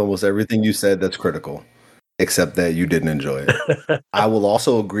agree with almost everything you said that's critical, except that you didn't enjoy it. I will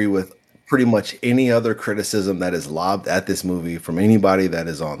also agree with pretty much any other criticism that is lobbed at this movie from anybody that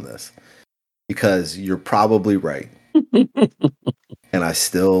is on this, because you're probably right. And I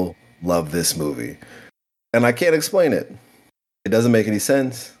still love this movie. And I can't explain it. It doesn't make any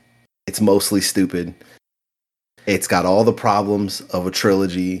sense. It's mostly stupid. It's got all the problems of a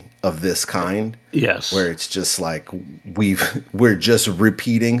trilogy of this kind. Yes. Where it's just like we're just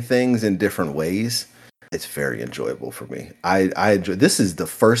repeating things in different ways. It's very enjoyable for me. I enjoy. This is the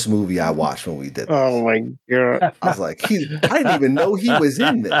first movie I watched when we did this. Oh my god! I was like, I didn't even know he was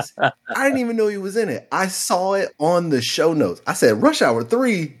in this. I didn't even know he was in it. I saw it on the show notes. I said, Rush Hour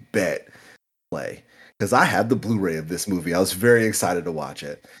 3, bet. Play. Because I had the Blu-ray of this movie. I was very excited to watch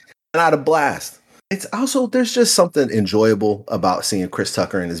it. And I had a blast. It's also, there's just something enjoyable about seeing Chris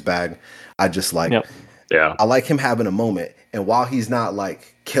Tucker in his bag. I just like, yeah. I like him having a moment. And while he's not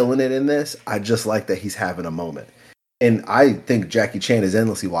like killing it in this, I just like that he's having a moment. And I think Jackie Chan is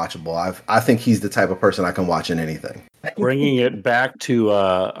endlessly watchable. I think he's the type of person I can watch in anything. Bringing it back to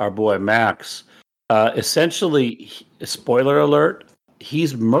our boy Max, essentially, spoiler alert,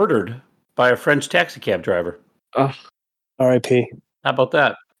 he's murdered by a French taxi cab driver. Oh, R.I.P. How about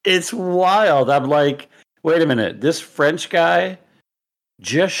that? It's wild. I'm like, wait a minute. This French guy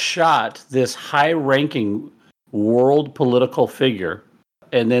just shot this high-ranking world political figure.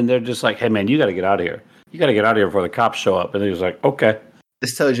 And then they're just like, hey, man, you got to get out of here. You got to get out of here before the cops show up. And he was like, okay.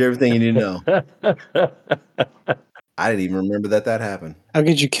 This tells you everything you need to know. I didn't even remember that happened. How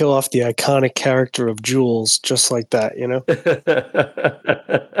could you kill off the iconic character of Jules just like that, you know?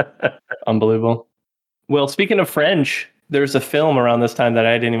 Unbelievable. Well, speaking of French, there's a film around this time that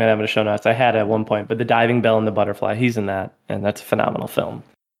I didn't even have in the show notes. I had at one point, but The Diving Bell and the Butterfly, he's in that, and that's a phenomenal film.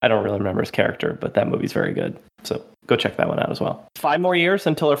 I don't really remember his character, but that movie's very good. So go check that one out as well. 5 more years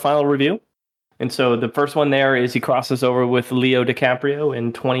until our final review. And so the first one there is he crosses over with Leo DiCaprio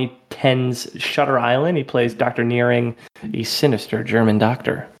in 2010's Shutter Island. He plays Dr. Nearing, a sinister German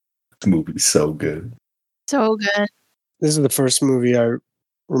doctor. This movie's so good. So good. This is the first movie I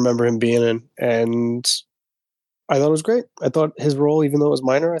remember him being in, and I thought it was great. I thought his role, even though it was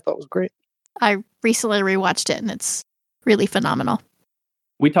minor, I thought was great. I recently rewatched it, and it's really phenomenal.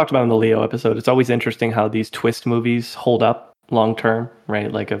 We talked about in the Leo episode, it's always interesting how these twist movies hold up long term,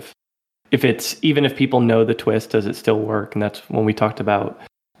 right? Like if it's, even if people know the twist, does it still work? And that's when we talked about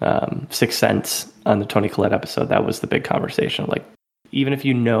Sixth Sense on the Toni Collette episode. That was the big conversation. Like, even if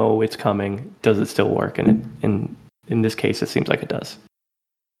you know it's coming, does it still work? And in this case, it seems like it does.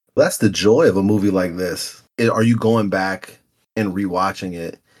 That's the joy of a movie like this. Are you going back and rewatching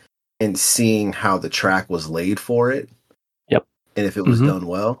it and seeing how the track was laid for it? Yep. And if it was done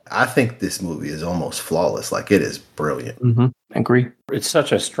well, I think this movie is almost flawless. Like, it is brilliant. I agree. It's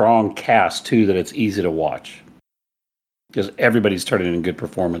such a strong cast, too, that it's easy to watch. Because everybody's turning in good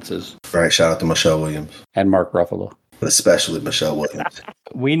performances. Right, shout out to Michelle Williams. And Mark Ruffalo. But especially Michelle Williams.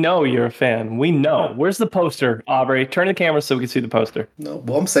 We know you're a fan. We know. Where's the poster, Aubrey? Turn the camera so we can see the poster. No,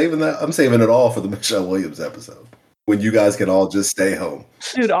 well, I'm saving that. I'm saving it all for the Michelle Williams episode. When you guys can all just stay home.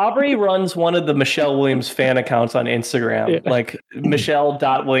 Dude, Aubrey runs one of the Michelle Williams fan accounts on Instagram. Like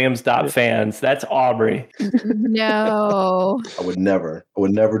Michelle.williams.fans. That's Aubrey. No. I would never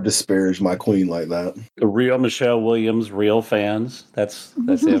disparage my queen like that. The real Michelle Williams, real fans. That's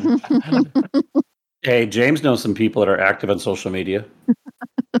him. Hey, James knows some people that are active on social media.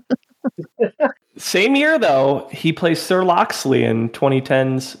 Same year, though, he plays Sir Loxley in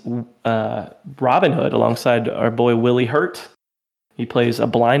 2010's Robin Hood alongside our boy Willie Hurt. He plays a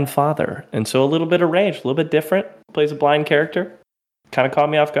blind father. And so a little bit of range, a little bit different. Plays a blind character. Kind of caught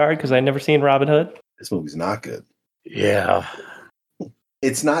me off guard because I'd never seen Robin Hood. This movie's not good. Yeah.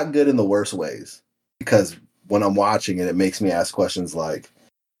 It's not good in the worst ways. Because when I'm watching it, it makes me ask questions like,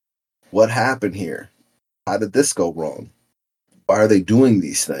 what happened here? How did this go wrong? Why are they doing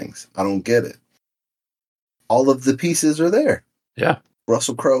these things? I don't get it. All of the pieces are there. Yeah.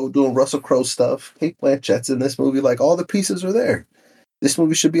 Russell Crowe doing Russell Crowe stuff. Kate Blanchett's in this movie. Like, all the pieces are there. This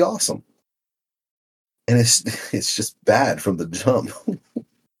movie should be awesome. And it's just bad from the jump.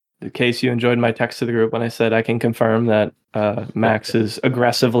 In case you enjoyed my text to the group when I said I can confirm that Max is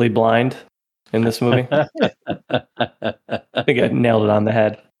aggressively blind in this movie. I think I nailed it on the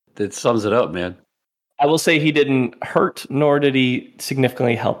head. It sums it up, man. I will say he didn't hurt, nor did he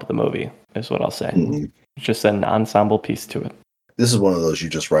significantly help the movie, is what I'll say. Mm-hmm. It's just an ensemble piece to it. This is one of those you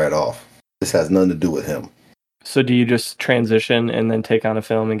just write off. This has nothing to do with him. So do you just transition and then take on a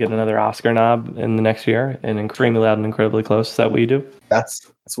film and get another Oscar nob in the next year and Extremely Loud and Incredibly Close? Is that what you do?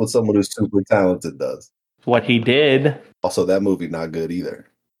 That's what someone who's super talented does. What he did. Also, that movie not good either.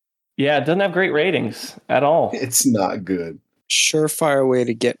 Yeah, it doesn't have great ratings at all. It's not good. Surefire way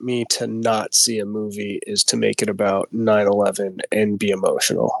to get me to not see a movie is to make it about 9/11 and be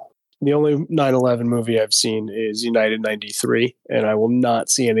emotional. The only 9/11 movie I've seen is United 93, and I will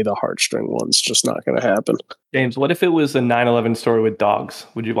not see any of the heartstring ones. Just not going to happen. James, what if it was a 9/11 story with dogs?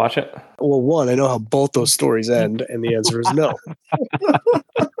 Would you watch it? Well, one, I know how both those stories end, and the answer is no.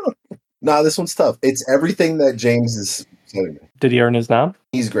 Nah, this one's tough. It's everything that James is saying. Did he earn his nom?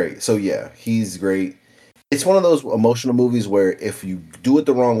 He's great. So yeah, he's great. It's one of those emotional movies where if you do it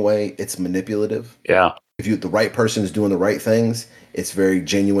the wrong way, it's manipulative. Yeah. If the right person is doing the right things, it's very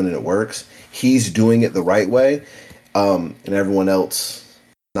genuine and it works. He's doing it the right way, and everyone else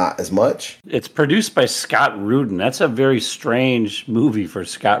not as much. It's produced by Scott Rudin. That's a very strange movie for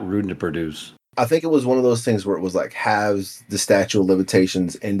Scott Rudin to produce. I think it was one of those things where it was like, has the statute of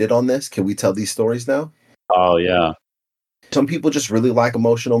limitations ended on this? Can we tell these stories now? Oh, yeah. Some people just really like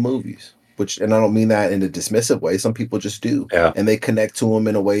emotional movies, and I don't mean that in a dismissive way. Some people just do. Yeah. And they connect to them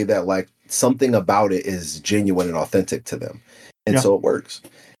in a way that like something about it is genuine and authentic to them. And so it works.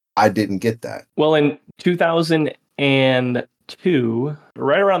 I didn't get that. Well, in 2002,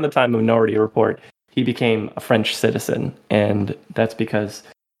 right around the time of Minority Report, he became a French citizen. And that's because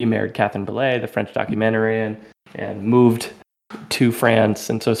he married Catherine Bellay, the French documentarian, and moved to France.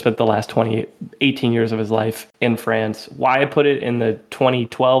 And so spent the last 18 years of his life in France. Why I put it in the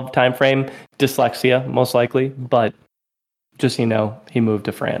 2012 timeframe, dyslexia, most likely. But just so you know, he moved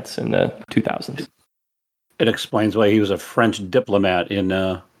to France in the 2000s. It explains why he was a French diplomat in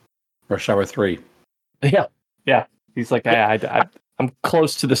Rush Hour 3. Yeah. He's like, I'm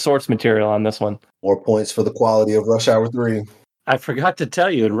close to the source material on this one. More points for the quality of Rush Hour 3. I forgot to tell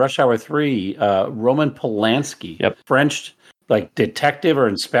you, in Rush Hour 3, Roman Polanski, French like detective or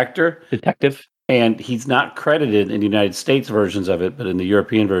inspector. Detective. And he's not credited in the United States versions of it, but in the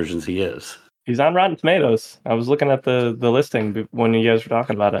European versions he is. He's on Rotten Tomatoes. I was looking at the listing when you guys were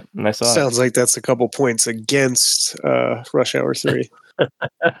talking about it, and I saw Sounds like that's a couple points against Rush Hour 3.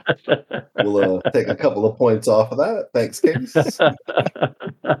 We'll take a couple of points off of that. Thanks, Case.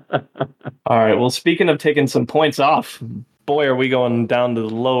 All right. Well, speaking of taking some points off, boy, are we going down to the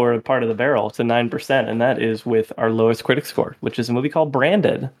lower part of the barrel to 9%, and that is with our lowest critic score, which is a movie called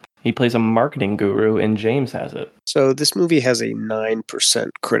Branded. He plays a marketing guru, and James has it. So this movie has a 9%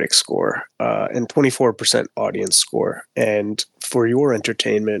 critic score and 24% audience score. And for your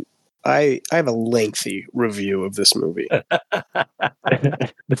entertainment, I have a lengthy review of this movie.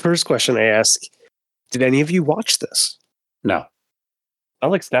 The first question I ask, did any of you watch this? No. I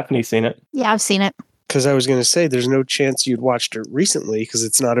like Stephanie's seen it. Yeah, I've seen it. Because I was going to say, there's no chance you'd watched it recently because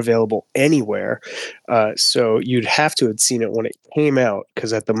it's not available anywhere. So you'd have to have seen it when it came out.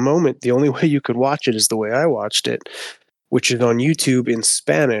 Because at the moment, the only way you could watch it is the way I watched it, which is on YouTube in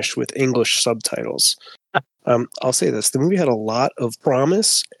Spanish with English subtitles. I'll say this. The movie had a lot of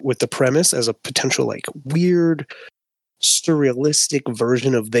promise with the premise as a potential like weird, surrealistic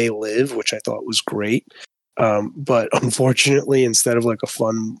version of They Live, which I thought was great. But unfortunately, instead of like a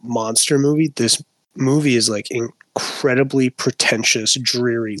fun monster movie, this movie is like incredibly pretentious,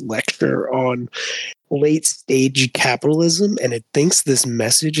 dreary lecture on late stage capitalism, and it thinks this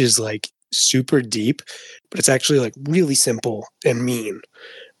message is like super deep, but it's actually like really simple and mean.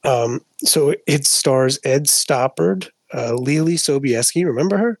 So it stars Ed Stoppard, Lily Sobieski,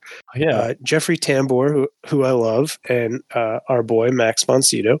 remember her? Yeah. Jeffrey Tambor, who I love, and our boy Max von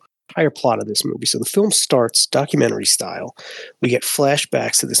Sydow. Entire plot of this movie. So the film starts documentary style. We get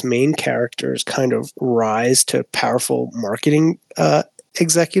flashbacks to this main character's kind of rise to powerful marketing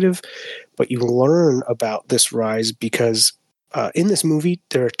executive, but you learn about this rise because in this movie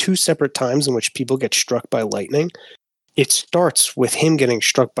there are two separate times in which people get struck by lightning. It starts with him getting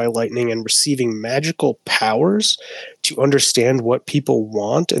struck by lightning and receiving magical powers to understand what people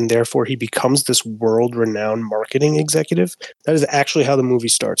want, and therefore he becomes this world-renowned marketing executive. That is actually how the movie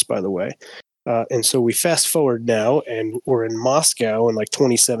starts, by the way. And so we fast forward now, and we're in Moscow in like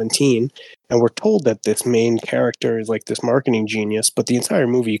 2017, and we're told that this main character is like this marketing genius, but the entire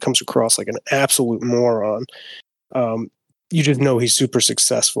movie comes across like an absolute moron. You just know he's super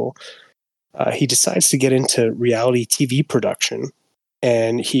successful. He decides to get into reality TV production,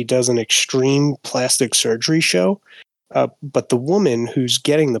 and he does an extreme plastic surgery show. But the woman who's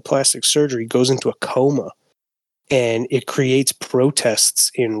getting the plastic surgery goes into a coma, and it creates protests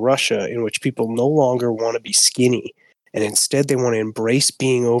in Russia in which people no longer want to be skinny, and instead they want to embrace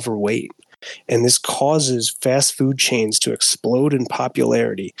being overweight. And this causes fast food chains to explode in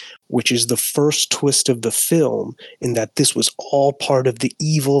popularity, which is the first twist of the film, in that this was all part of the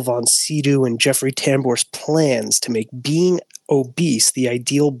evil von Sydow and Jeffrey Tambor's plans to make being obese the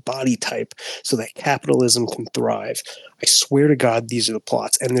ideal body type so that capitalism can thrive. I swear to God, these are the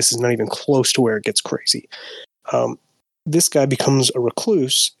plots, and this is not even close to where it gets crazy. This guy becomes a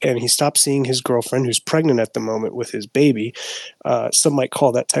recluse, and he stops seeing his girlfriend, who's pregnant at the moment with his baby. Some might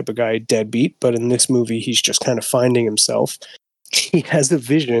call that type of guy a deadbeat, but in this movie, he's just kind of finding himself. He has a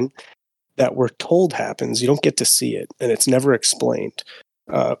vision that we're told happens. You don't get to see it, and it's never explained.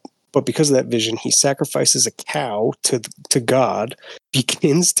 But because of that vision, he sacrifices a cow to God,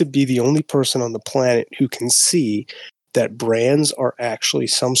 begins to be the only person on the planet who can see that brands are actually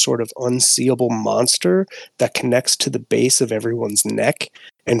some sort of unseeable monster that connects to the base of everyone's neck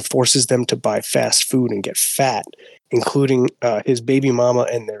and forces them to buy fast food and get fat, including his baby mama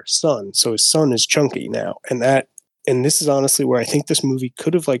and their son. So his son is chunky now. And this is honestly where I think this movie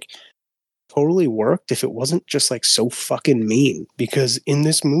could have like totally worked if it wasn't just like so fucking mean. Because in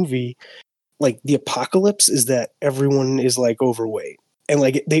this movie, like the apocalypse is that everyone is like overweight. And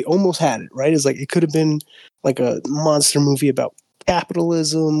like they almost had it, right? It's like it could have been like a monster movie about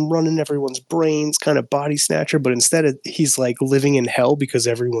capitalism, running everyone's brains, kind of body snatcher, but instead he's like living in hell because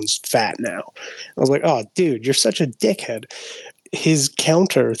everyone's fat now. I was like, oh, dude, you're such a dickhead. His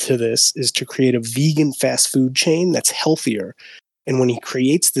counter to this is to create a vegan fast food chain that's healthier. And when he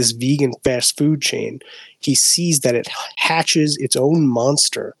creates this vegan fast food chain, he sees that it hatches its own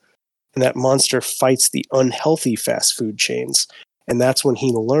monster, and that monster fights the unhealthy fast food chains. And that's when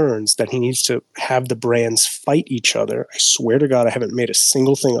he learns that he needs to have the brands fight each other. I swear to God, I haven't made a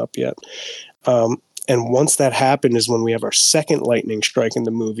single thing up yet. And once that happened is when we have our second lightning strike in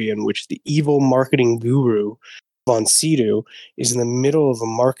the movie, in which the evil marketing guru, von Sydow, is in the middle of a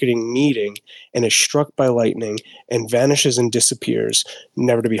marketing meeting and is struck by lightning and vanishes and disappears,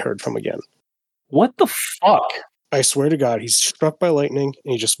 never to be heard from again. What the fuck? I swear to God, he's struck by lightning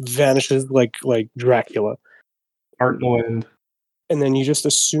and he just vanishes like Dracula. Art in the wind. And then you just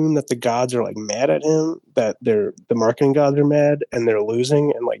assume that the gods are like mad at him, that the marketing gods are mad and they're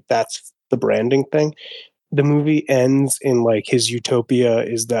losing, and like that's the branding thing. The movie ends in like his utopia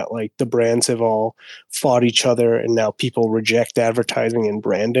is that like the brands have all fought each other and now people reject advertising and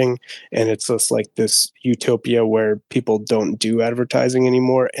branding, and it's just like this utopia where people don't do advertising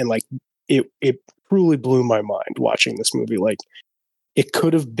anymore. And like it truly blew my mind watching this movie. Like it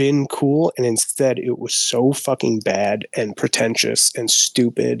could have been cool, and instead it was so fucking bad and pretentious and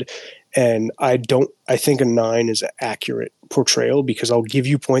stupid. And I think a 9 is an accurate portrayal, because I'll give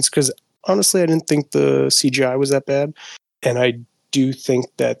you points because honestly I didn't think the CGI was that bad, and I do think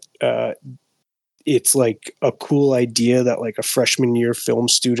that it's like a cool idea that like a freshman year film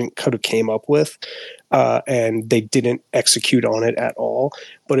student could have came up with, and they didn't execute on it at all.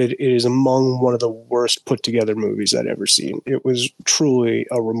 But it is among one of the worst put together movies I'd ever seen. It was truly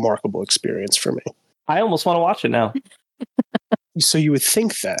a remarkable experience for me. I almost want to watch it now. So you would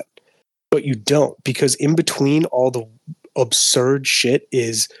think that, but you don't, because in between all the absurd shit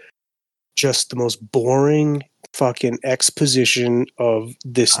is just the most boring fucking exposition of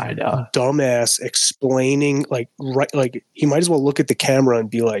this dumbass explaining like he might as well look at the camera and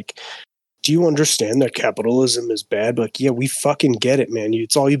be like, do you understand that capitalism is bad? Like, yeah, we fucking get it, man.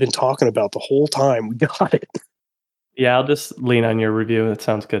 It's all you've been talking about the whole time. We got it. Yeah, I'll just lean on your review. That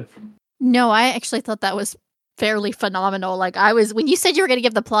sounds good. No, I actually thought that was fairly phenomenal. Like when you said you were going to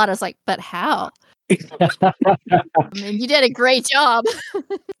give the plot, I was like, but how? I mean, you did a great job.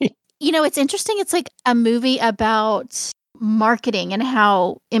 You know, it's interesting. It's like a movie about marketing and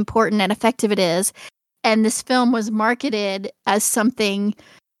how important and effective it is. And this film was marketed as something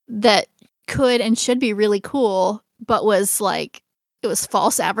that could and should be really cool, but was like, it was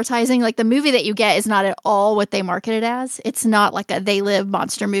false advertising. Like the movie that you get is not at all what they market it as. It's not like a They Live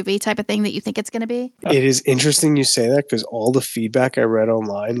monster movie type of thing that you think it's going to be. It is interesting you say that, because all the feedback I read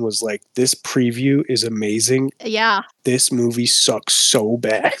online was like, this preview is amazing. Yeah. This movie sucks so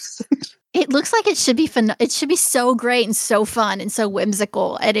bad. It looks like it should be fun. It should be so great and so fun and so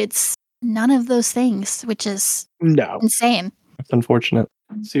whimsical. And it's none of those things, which is insane. It's unfortunate.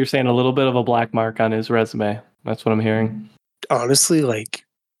 So you're saying a little bit of a black mark on his resume. That's what I'm hearing. Honestly, like,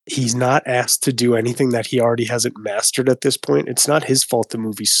 he's not asked to do anything that he already hasn't mastered at this point. It's not his fault the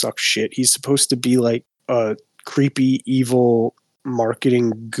movie sucks shit. He's supposed to be like a creepy, evil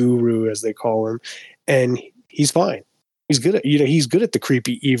marketing guru, as they call him, and he's fine. He's good at, he's good at the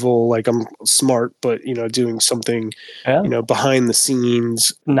creepy, evil, like, I'm smart, but, doing something, behind the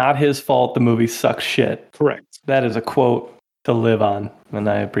scenes. Not his fault the movie sucks shit. Correct. That is a quote to live on, and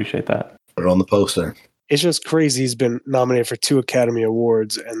I appreciate that. Put it on the poster. It's just crazy. He's been nominated for 2 Academy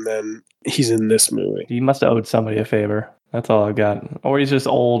Awards, and then he's in this movie. He must have owed somebody a favor. That's all I've got. Or he's just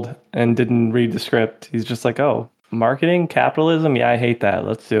old and didn't read the script. He's just like, oh, marketing, capitalism? Yeah, I hate that.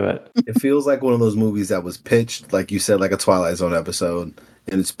 Let's do it. It feels like one of those movies that was pitched, like you said, like a Twilight Zone episode,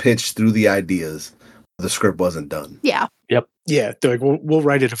 and it's pitched through the ideas. The script wasn't done. Yeah. Yep. Yeah, they're like, we'll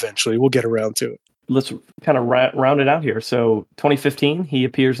write it eventually. We'll get around to it. Let's kind of round it out here. So 2015, he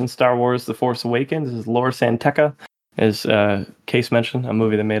appears in Star Wars The Force Awakens as Lor San Tekka, as Case mentioned, a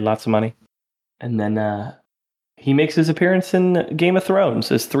movie that made lots of money. And then he makes his appearance in Game of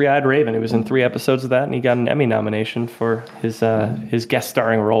Thrones as Three-Eyed Raven. He was in 3 episodes of that, and he got an Emmy nomination for his guest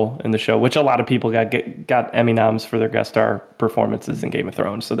starring role in the show, which a lot of people got Emmy noms for their guest star performances in Game of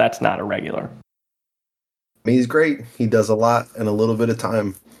Thrones, so that's not a regular. I mean, he's great. He does a lot in a little bit of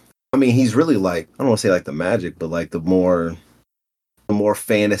time. I mean, he's really like, I don't want to say like the magic, but like the more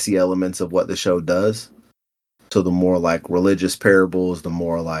fantasy elements of what the show does. So the more like religious parables, the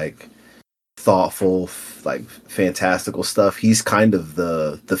more like thoughtful, like fantastical stuff. He's kind of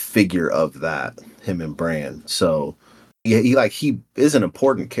the figure of that, him and Bran. So he is an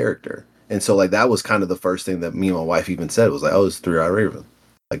important character. And so like that was kind of the first thing that me and my wife even said was like, oh, it's Three-Eyed Raven.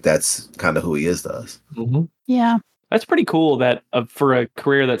 Like that's kind of who he is to us. Mm-hmm. Yeah. That's pretty cool that for a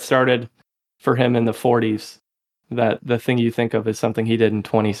career that started for him in the 40s, that the thing you think of is something he did in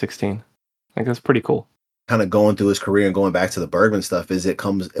 2016. Like that's pretty cool. Kind of going through his career and going back to the Bergman stuff is it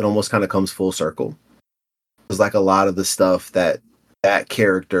almost kind of comes full circle. It's like a lot of the stuff that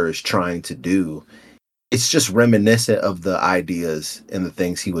character is trying to do. It's just reminiscent of the ideas and the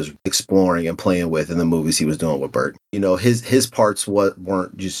things he was exploring and playing with in the movies he was doing with Bergman. You know, his parts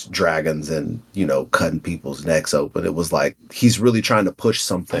weren't just dragons and, you know, cutting people's necks open. It was like he's really trying to push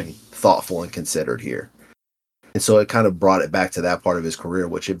something thoughtful and considered here. And so it kind of brought it back to that part of his career,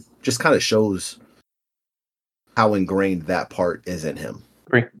 which it just kind of shows how ingrained that part is in him.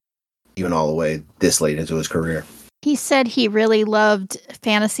 Great. Even all the way this late into his career. He said he really loved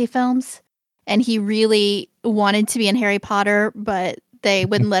fantasy films. And he really wanted to be in Harry Potter, but they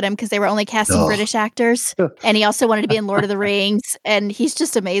wouldn't let him because they were only casting British actors. And he also wanted to be in Lord of the Rings. And he's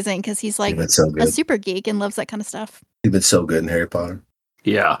just amazing because he's like a super geek and loves that kind of stuff. He's been so good in Harry Potter.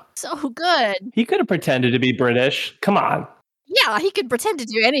 Yeah. So good. He could have pretended to be British. Come on. Yeah, he could pretend to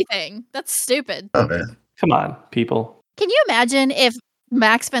do anything. That's stupid. Oh, man. Come on, people. Can you imagine if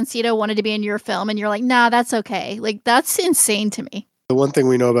Max von Sydow wanted to be in your film and you're like, nah, that's okay. Like, that's insane to me. The one thing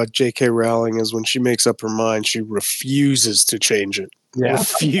we know about J.K. Rowling is when she makes up her mind, she refuses to change it. Yeah.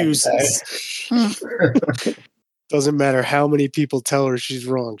 Refuses. Doesn't matter how many people tell her she's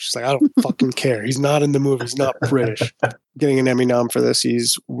wrong. She's like, I don't fucking care. He's not in the movie. He's not British. Getting an Emmy nom for this,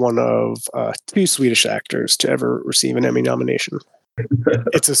 he's one of 2 Swedish actors to ever receive an Emmy nomination.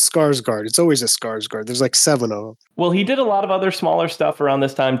 It's a Skarsgård. It's always a Skarsgård. There's like 7 of them. Well, he did a lot of other smaller stuff around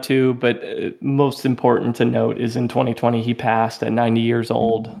this time too, but most important to note is in 2020 he passed at 90 years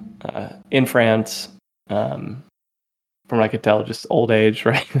old in France. From what I could tell, just old age,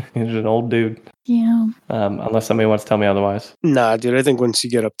 right? He's an old dude. Yeah. Unless somebody wants to tell me otherwise. Nah, dude. I think once you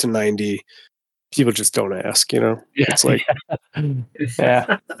get up to 90, people just don't ask. You know, it's like,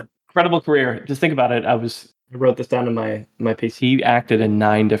 yeah, incredible career. Just think about it. I wrote this down in my piece. He acted in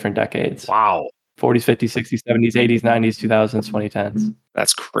 9 different decades. Wow. 40s, 50s, 60s, 70s, 80s, 90s, 2000s, 2010s.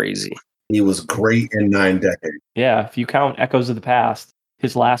 That's crazy. He was great in 9 decades. Yeah, if you count Echoes of the Past,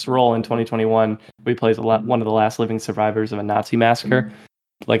 his last role in 2021, he plays one of the last living survivors of a Nazi massacre.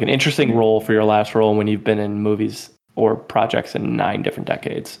 Like an interesting role for your last role when you've been in movies or projects in 9 different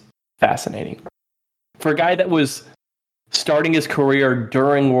decades. Fascinating. For a guy that was starting his career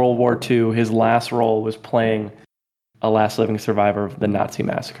during World War II, his last role was playing a last living survivor of the Nazi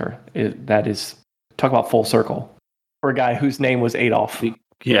massacre. That is, talk about full circle. For a guy whose name was Adolf.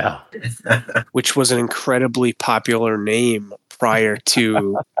 Yeah. Which was an incredibly popular name prior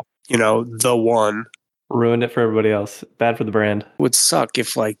to, you know, the one. Ruined it for everybody else. Bad for the brand. Would suck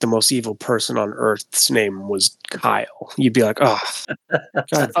if like the most evil person on Earth's name was Kyle. You'd be like, oh,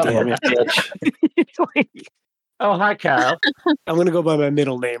 God damn it. Oh, hi, Kyle. I'm going to go by my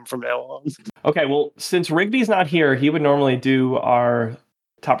middle name from now on. Okay, well, since Rigby's not here, he would normally do our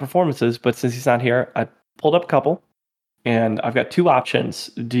top performances, but since he's not here, I pulled up a couple, and I've got 2 options.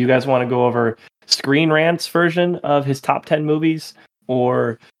 Do you guys want to go over Screen Rant's version of his top 10 movies,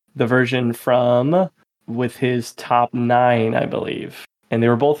 or the version with his top 9, I believe? And they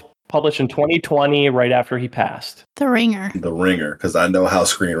were both published in 2020, right after he passed. The Ringer. The Ringer, because I know how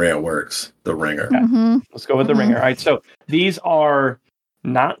Screen Rant works. The Ringer. Mm-hmm. Let's go with The Ringer. All right, so these are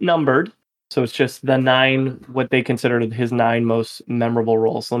not numbered. So it's just the 9, what they considered his 9 most memorable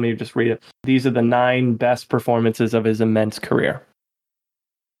roles. Let me just read it. These are the 9 best performances of his immense career.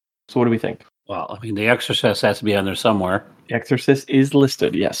 So what do we think? Well, I mean, The Exorcist has to be on there somewhere. The Exorcist is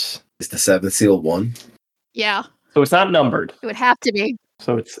listed, yes. Is the Seventh Seal one? Yeah, So it's not numbered. it would have to be.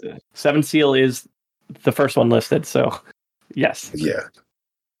 So it's Seventh Seal is the first one listed. So yes. Yeah.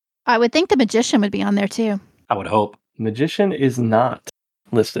 I would think The Magician would be on there too. I would hope. Magician is not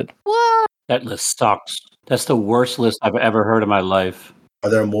listed. What? That list sucks. That's the worst list I've ever heard in my life. Are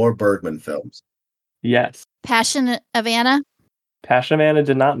there more Bergman films? Yes. Passion of Anna? Passion of Anna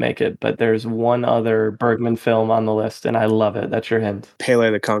did not make it, but there's one other Bergman film on the list, and I love it. That's your hint. Pele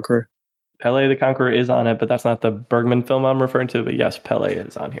the Conqueror. Pele the Conqueror is on it, but that's not the Bergman film I'm referring to. But yes, Pele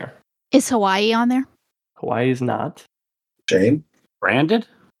is on here. Is Hawaii on there? Hawaii is not. Shame? Branded?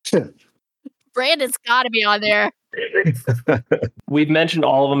 Brandon's got to be on there. We've mentioned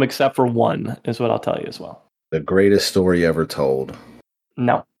all of them except for one, is what I'll tell you as well. The greatest story ever told.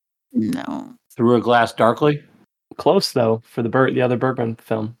 No. No. Through a Glass Darkly? Close, though, for the other Bergman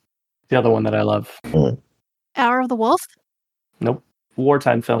film. The other one that I love. Hour of the Wolf? Nope.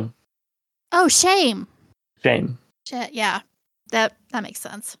 Wartime film. Oh, Shame. Shame. Shit, yeah. That makes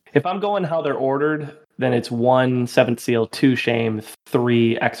sense. If I'm going how they're ordered, then it's 1 Seventh Seal, 2 Shame,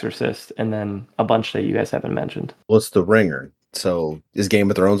 3 Exorcist, and then a bunch that you guys haven't mentioned. What's The Ringer? So is Game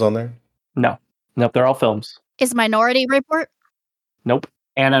of Thrones on there? No. Nope, they're all films. Is Minority Report? Nope.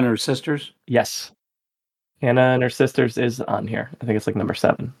 Anna and Her Sisters? Yes. Anna and Her Sisters is on here. I think it's like number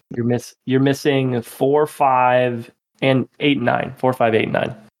 7. You're missing 4, 5, and 8, and 9. 4, 5, 8, and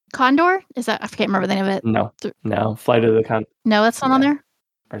 9. Condor? Is that? I can't remember the name of it. No. Flight of the Condor. No, that's not on there?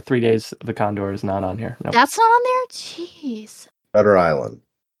 Or 3 Days of the Condor is not on here. No. That's not on there? Jeez. Shutter Island.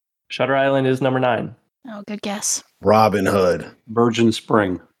 Shutter Island is number 9. Oh, good guess. Robin Hood. Virgin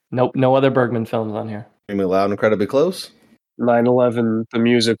Spring? Nope, no other Bergman films on here. Screaming Loud and Incredibly Close? 9/11, the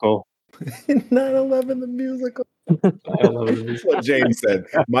musical. 9/11 the musical. I don't know what it is. That's what James said.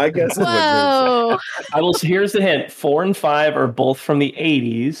 My guess is what Whoa. James said. Here's the hint. 4 and 5 are both from the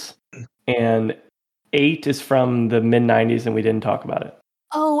 80s, and 8 is from the mid-90s, and we didn't talk about it.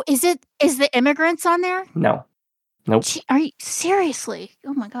 Oh, is the Immigrants on there? No. Nope. Are you seriously?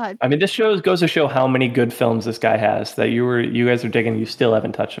 Oh my god. I mean, this goes to show how many good films this guy has that you guys are digging. You still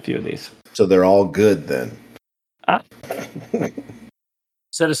haven't touched a few of these. So they're all good then.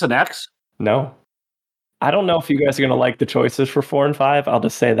 Citizen X? No. I don't know if you guys are going to like the choices for 4 and 5. I'll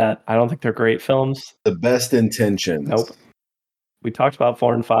just say that. I don't think they're great films. The Best Intentions. Nope. We talked about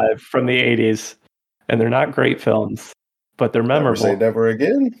 4 and 5 from the 80s, and they're not great films, but they're Never memorable. Say Never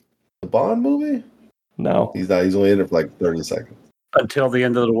Again? The Bond movie? No. He's only in it for like 30 seconds. Until the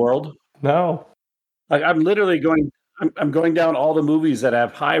End of the World? No. Like, I'm literally going down all the movies that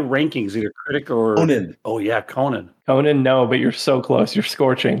have high rankings, either critic or... Conan. Oh, yeah, Conan. Conan, no, but you're so close. You're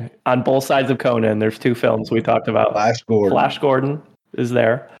scorching. On both sides of Conan, there's 2 films we talked about. Flash Gordon. Flash Gordon is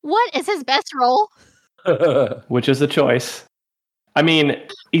there, What is his best role? which is a choice. I mean,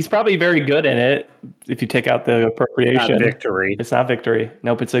 he's probably very good in it if you take out the appropriation. Not Victory. It's not Victory.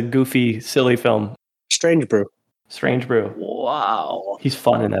 Nope, it's a goofy, silly film. Strange Brew. Strange Brew. Wow. He's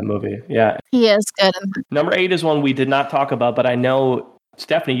fun in that movie. Yeah. He is good. Number 8 is one we did not talk about, but I know,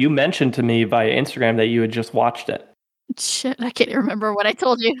 Stephanie, you mentioned to me via Instagram that you had just watched it. Shit, I can't even remember what I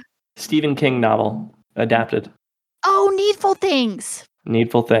told you. Stephen King novel, adapted. Oh, Needful Things.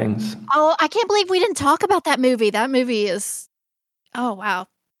 Needful Things. Oh, I can't believe we didn't talk about that movie. That movie is... Oh, wow.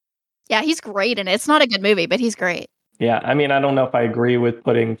 Yeah, he's great in it. It's not a good movie, but he's great. Yeah, I mean, I don't know if I agree with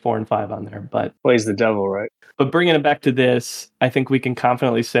putting 4 and 5 on there, but Plays the devil, right? bringing it back to this, I think we can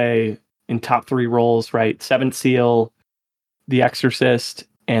confidently say in top 3 roles, right? Seventh Seal, The Exorcist,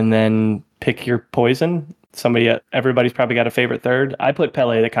 and then pick your poison. Everybody's probably got a favorite third. I put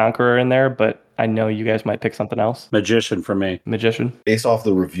Pele the Conqueror in there, but I know you guys might pick something else. Magician for me. Magician. Based off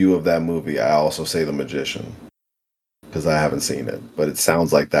the review of that movie, I also say The Magician. Because I haven't seen it. But it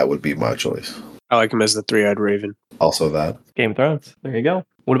sounds like that would be my choice. I like him as the three-eyed raven. Also that. Game of Thrones. There you go.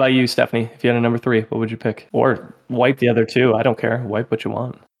 What about you, Stephanie? If you had a number 3, what would you pick? Or wipe the other 2. I don't care. Wipe what you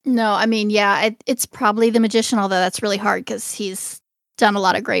want. No, I mean, yeah, it's probably The Magician, although that's really hard because he's done a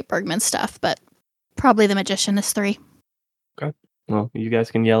lot of great Bergman stuff, but probably The Magician is 3. Okay. Well, you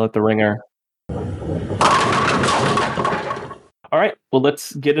guys can yell at the ringer. All right. Well,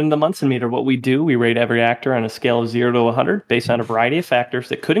 let's get into the Munson Meter. What we do, we rate every actor on a scale of 0 to 100 based on a variety of factors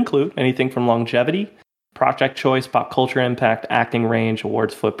that could include anything from longevity, project choice, pop culture impact, acting range,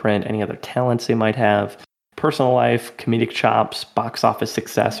 awards footprint, any other talents they might have, personal life, comedic chops, box office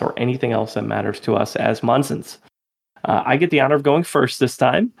success, or anything else that matters to us as Munsons. I get the honor of going first this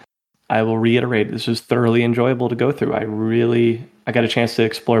time. I will reiterate, this was thoroughly enjoyable to go through. I got a chance to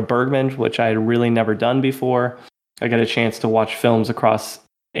explore Bergman, which I had really never done before. I got a chance to watch films across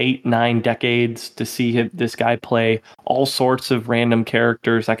 8-9 decades to see this guy play all sorts of random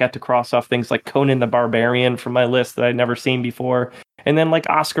characters. I got to cross off things like Conan the Barbarian from my list that I'd never seen before. And then like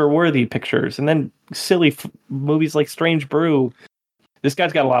Oscar-worthy pictures. And then silly movies like Strange Brew. This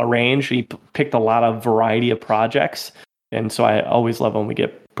guy's got a lot of range. He picked a lot of variety of projects. And so I always love when we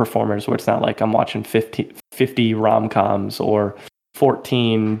get performers where it's not like I'm watching 50 rom-coms or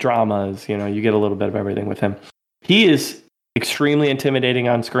 14 dramas. You know, you get a little bit of everything with him. He is extremely intimidating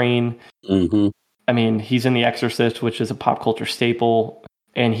on screen. Mm-hmm. I mean, he's in The Exorcist, which is a pop culture staple.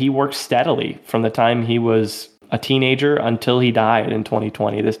 And he worked steadily from the time he was a teenager until he died in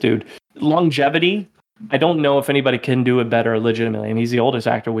 2020. This dude, longevity, I don't know if anybody can do it better legitimately. I mean, he's the oldest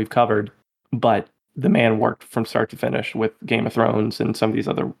actor we've covered, but the man worked from start to finish with Game of Thrones and some of these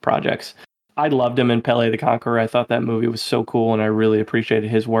other projects. I loved him in Pele the Conqueror. I thought that movie was so cool, and I really appreciated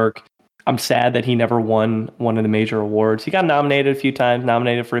his work. I'm sad that he never won one of the major awards. He got nominated a few times,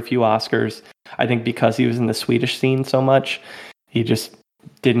 nominated for a few Oscars. I think because he was in the Swedish scene so much, he just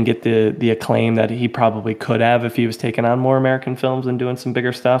didn't get the acclaim that he probably could have if he was taking on more American films and doing some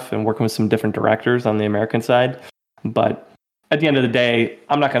bigger stuff and working with some different directors on the American side. But at the end of the day,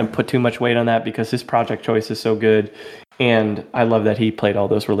 I'm not going to put too much weight on that because his project choice is so good. And I love that he played all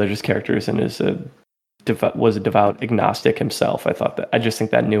those religious characters and was a devout agnostic himself. I just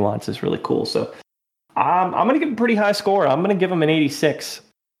think that nuance is really cool. So I'm going to give him a pretty high score. I'm going to give him an 86.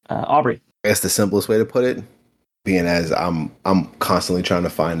 Aubrey. I guess the simplest way to put it, being as I'm constantly trying to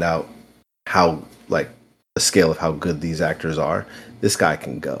find out how, like, the scale of how good these actors are. This guy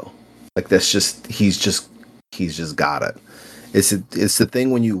can go. Like, he's just got it. It's the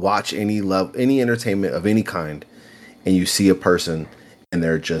thing when you watch any entertainment of any kind, and you see a person and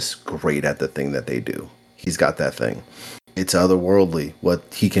they're just great at the thing that they do. He's got that thing. It's otherworldly what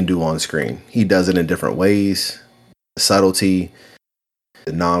he can do on screen. He does it in different ways. The subtlety,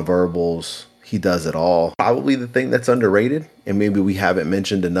 the nonverbals, he does it all. Probably the thing that's underrated, and maybe we haven't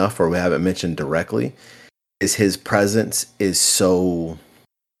mentioned enough or we haven't mentioned directly, is his presence is so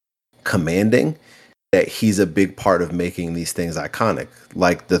commanding that he's a big part of making these things iconic,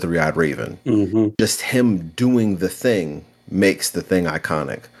 like the Three-Eyed Raven. Mm-hmm. Just him doing the thing makes the thing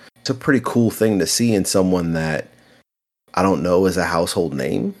iconic. It's a pretty cool thing to see in someone that I don't know is a household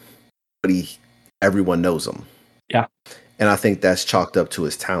name, but everyone knows him. Yeah. And I think that's chalked up to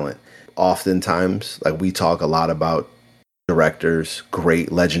his talent. Oftentimes, like, we talk a lot about directors,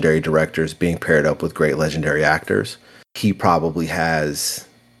 great legendary directors being paired up with great legendary actors. He probably has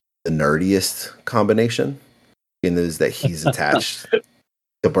the nerdiest combination in is that he's attached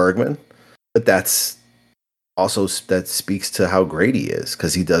to Bergman, but that speaks to how great he is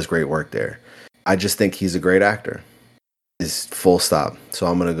because he does great work there. I just think he's a great actor. Is full stop. So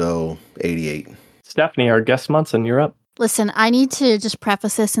I'm gonna go 88. Stephanie, our guest Munson, you're up. Listen, I need to just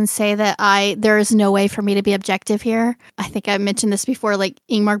preface this and say that there is no way for me to be objective here. I think I mentioned this before, like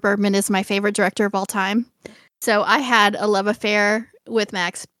Ingmar Bergman is my favorite director of all time. So I had a love affair with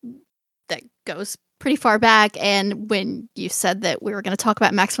Max that goes pretty far back. And when you said that we were going to talk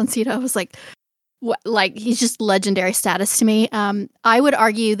about Max von Sydow, I was like, what? Like, he's just legendary status to me. I would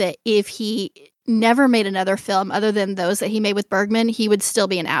argue that if he never made another film other than those that he made with Bergman, he would still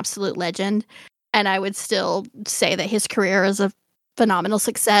be an absolute legend. And I would still say that his career is a phenomenal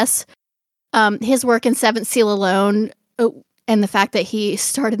success. His work in Seventh Seal alone, and the fact that he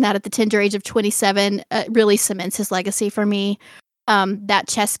started that at the tender age of 27 really cements his legacy for me. That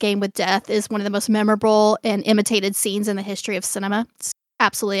chess game with death is one of the most memorable and imitated scenes in the history of cinema. It's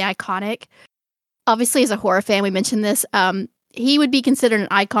absolutely iconic. Obviously, as a horror fan, we mentioned this, he would be considered an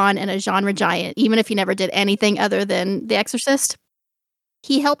icon and a genre giant, even if he never did anything other than The Exorcist.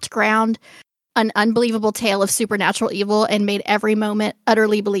 He helped ground an unbelievable tale of supernatural evil and made every moment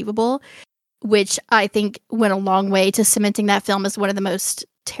utterly believable, which I think went a long way to cementing that film as one of the most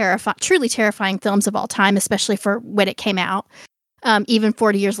truly terrifying films of all time, especially for when it came out. Even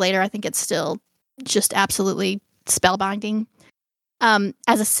 40 years later, I think it's still just absolutely spellbinding.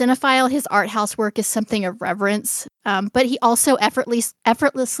 As a cinephile, his art house work is something of reverence, but he also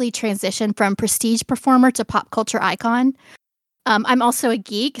effortlessly transitioned from prestige performer to pop culture icon. I'm also a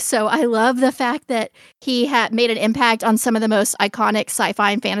geek, so I love the fact that he had made an impact on some of the most iconic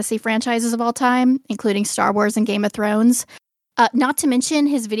sci-fi and fantasy franchises of all time, including Star Wars and Game of Thrones. Not to mention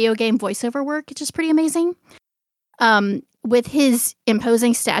his video game voiceover work, which is pretty amazing. With his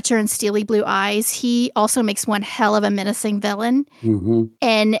imposing stature and steely blue eyes, he also makes one hell of a menacing villain. Mm-hmm.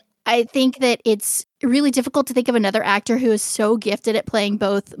 And I think that it's really difficult to think of another actor who is so gifted at playing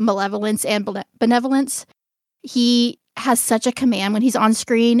both malevolence and benevolence. He has such a command when he's on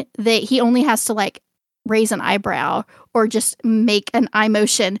screen that he only has to like raise an eyebrow or just make an eye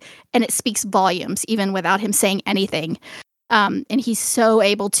motion, and it speaks volumes even without him saying anything. And he's so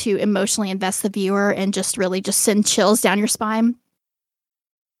able to emotionally invest the viewer and just really just send chills down your spine.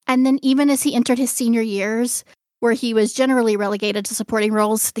 And then even as he entered his senior years, where he was generally relegated to supporting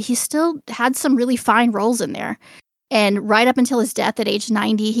roles, he still had some really fine roles in there. And right up until his death at age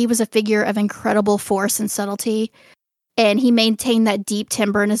 90, he was a figure of incredible force and subtlety. And he maintained that deep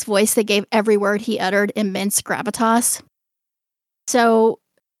timbre in his voice that gave every word he uttered immense gravitas. So,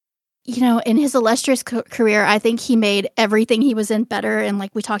 you know, in his illustrious career, I think he made everything he was in better. And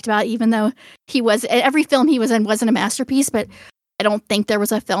like we talked about, even though every film he was in wasn't a masterpiece, but I don't think there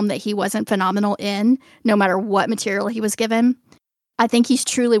was a film that he wasn't phenomenal in, no matter what material he was given. I think he's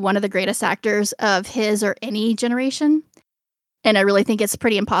truly one of the greatest actors of his or any generation. And I really think it's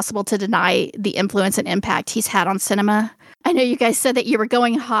pretty impossible to deny the influence and impact he's had on cinema. I know you guys said that you were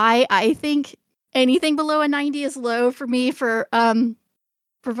going high. I think anything below a 90 is low for me for von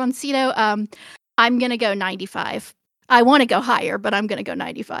Sydow. I'm going to go 95. I want to go higher, but I'm going to go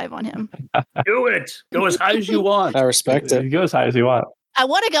 95 on him. Do it. Go as high as you want. I respect it. Go as high as you want. I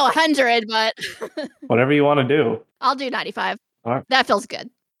want to go 100, but Whatever you want to do. I'll do 95. All right. That feels good.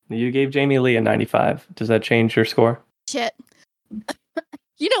 You gave Jamie Lee a 95. Does that change your score? Shit.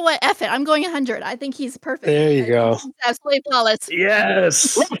 You know what? F it. I'm going 100. I think he's perfect. There you go. He's absolutely flawless.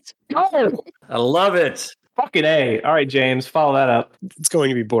 Yes. Let's go. I love it. Fucking A. All right, James, follow that up. It's going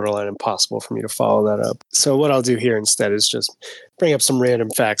to be borderline impossible for me to follow that up. So what I'll do here instead is just bring up some random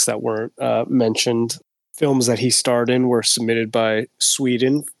facts that weren't mentioned. Films that he starred in were submitted by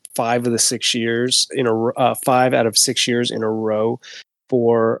Sweden 5 out of 6 years in a row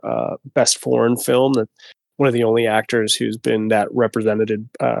for best foreign film. That one of the only actors who's been that represented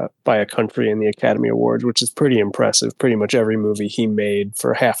by a country in the Academy Awards, which is pretty impressive. Pretty much every movie he made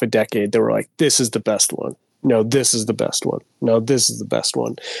for half a decade, they were like, this is the best one. No, this is the best one. No, this is the best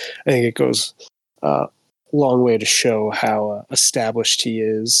one. I think it goes a long way to show how established he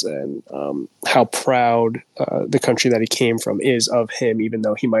is and how proud the country that he came from is of him, even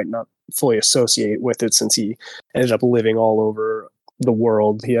though he might not fully associate with it since he ended up living all over the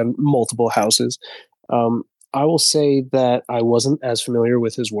world. He had multiple houses. I will say that I wasn't as familiar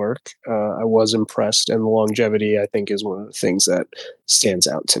with his work. I was impressed, and the longevity, I think, is one of the things that stands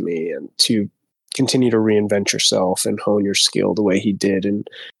out to me. And to continue to reinvent yourself and hone your skill the way he did, and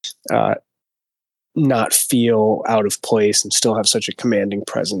not feel out of place and still have such a commanding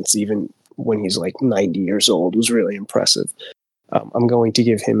presence, even when he's like 90 years old, was really impressive. I'm going to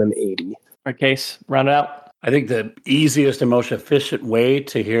give him an 80. All right, Case, round it out. I think the easiest and most efficient way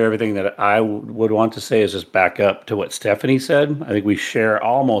to hear everything that I would want to say is just back up to what Stephanie said. I think we share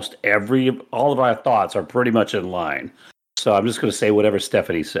almost all of our thoughts are pretty much in line. So I'm just going to say whatever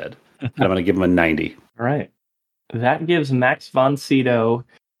Stephanie said. And I'm going to give him a 90. All right. That gives Max von Sydow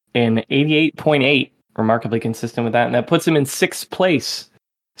an 88.8, remarkably consistent with that. And that puts him in 6th place,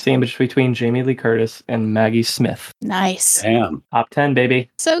 sandwiched between Jamie Lee Curtis and Maggie Smith. Nice. Damn. Top 10,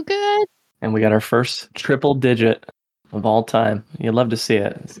 baby. So good. And we got our first triple digit of all time. You'd love to see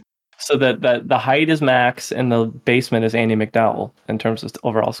it. So that the height is Max and the basement is Andy McDowell in terms of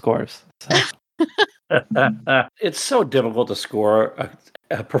overall scores. So. It's so difficult to score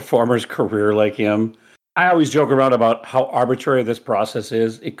a performer's career like him. I always joke around about how arbitrary this process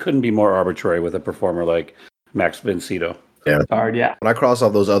is. It couldn't be more arbitrary with a performer like Max von Sydow. Yeah. Hard, yeah. When I cross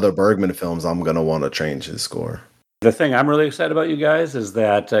off those other Bergman films, I'm going to want to change his score. The thing I'm really excited about, you guys, is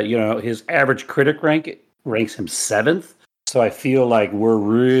that his average critic ranks him 7th. So I feel like we're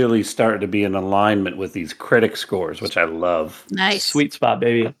really starting to be in alignment with these critic scores, which I love. Nice. Sweet spot,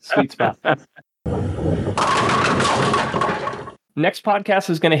 baby. Sweet spot. Next podcast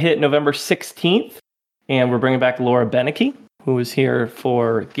is going to hit November 16th, and we're bringing back Laura Beneke, who was here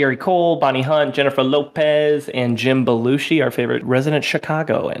for Gary Cole, Bonnie Hunt, Jennifer Lopez, and Jim Belushi, our favorite resident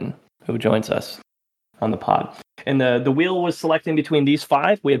Chicagoan, who joins us on the pod. And the wheel was selecting between these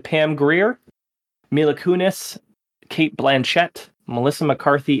 5. We had Pam Grier, Mila Kunis, Kate Blanchett, Melissa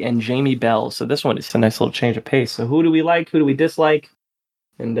McCarthy, and Jamie Bell. So this one is a nice little change of pace. So who do we like? Who do we dislike?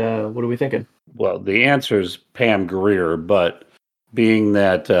 And what are we thinking? Well, the answer is Pam Grier, but being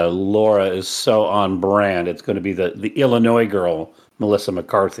that Laura is so on brand, it's going to be the Illinois girl, Melissa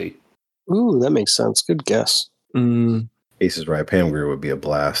McCarthy. Ooh, that makes sense. Good guess. Ace is right. Pam Grier would be a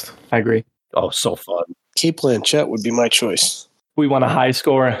blast. I agree. Oh, so fun. Kate Blanchett would be my choice. We want a high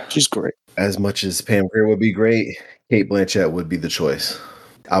score. She's great. As much as Pam Grier would be great, Kate Blanchett would be the choice.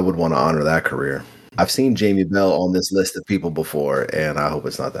 I would want to honor that career. I've seen Jamie Bell on this list of people before, and I hope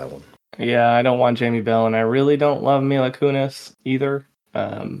it's not that one. Yeah, I don't want Jamie Bell, and I really don't love Mila Kunis either.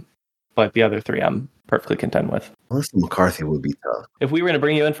 But the other three I'm perfectly content with. Melissa McCarthy would be tough. If we were going to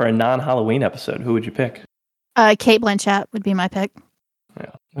bring you in for a non-Halloween episode, who would you pick? Cate Blanchett would be my pick.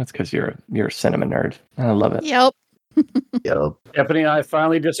 Yeah, that's because you're a cinema nerd. I love it. Yep. Yep. Stephanie and I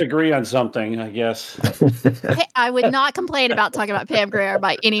finally disagree on something, I guess. Hey, I would not complain about talking about Pam Grier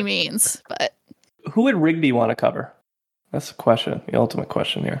by any means, but Who would Rigby want to cover? That's the question, the ultimate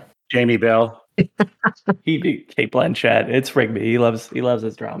question here. Jamie Bell. He'd be Cate Blanchett. It's Rigby. He loves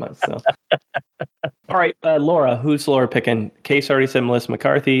his dramas. So, all right, Laura. Who's Laura picking? Case already said Melissa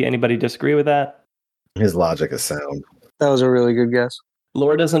McCarthy. Anybody disagree with that? His logic is sound. That was a really good guess.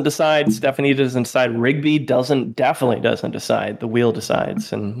 Laura doesn't decide. Stephanie doesn't decide. Rigby definitely doesn't decide. The wheel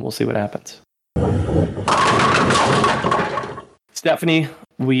decides, and we'll see what happens. Stephanie,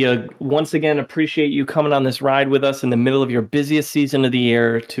 we once again appreciate you coming on this ride with us in the middle of your busiest season of the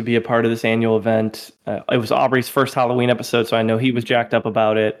year to be a part of this annual event. It was Aubrey's first Halloween episode, so I know he was jacked up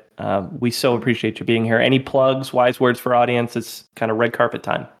about it. We so appreciate you being here. Any plugs, wise words for audience? It's kind of red carpet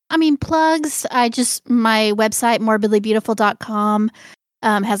time. I mean, plugs. My website, morbidlybeautiful.com,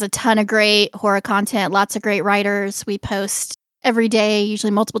 has a ton of great horror content, lots of great writers. We post every day, usually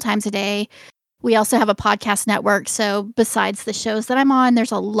multiple times a day. We also have a podcast network. So besides the shows that I'm on,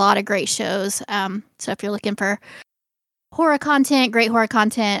 there's a lot of great shows. So if you're looking for horror content, great horror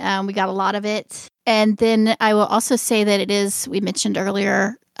content, we got a lot of it. And then I will also say that we mentioned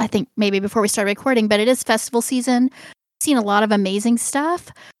earlier, I think maybe before we started recording, but it is festival season. Seen a lot of amazing stuff.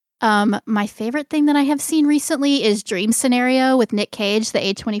 My favorite thing that I have seen recently is Dream Scenario with Nick Cage, the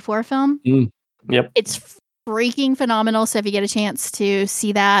A24 film. Yep. It's freaking phenomenal. So if you get a chance to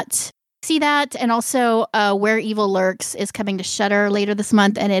see that. And also Where Evil Lurks is coming to Shudder later this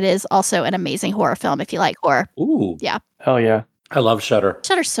month. And it is also an amazing horror film if you like horror. Ooh. Yeah. Hell yeah. I love Shudder.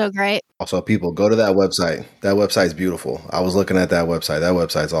 Shudder's so great. Also, people, go to that website. That website's beautiful. I was looking at that website. That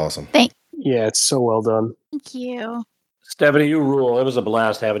website's awesome. Yeah, it's so well done. Thank you. Stephanie, you rule. It was a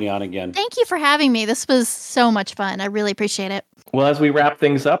blast having you on again. Thank you for having me. This was so much fun. I really appreciate it. Well, as we wrap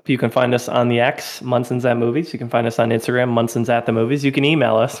things up, you can find us on the X, Munsons at Movies. You can find us on Instagram, Munsons at the Movies. You can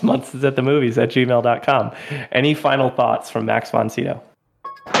email us, munsonsatthemovies@gmail.com. Any final thoughts from Max von Sydow?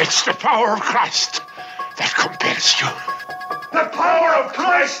 It's the power of Christ that compels you. The power of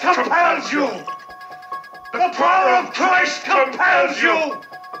Christ compels you. The power of Christ compels you.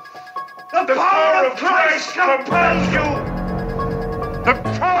 The power of Christ compels you. The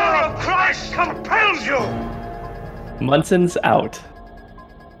power of Christ compels you. Munson's out.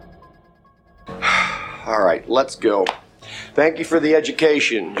 All right, let's go. Thank you for the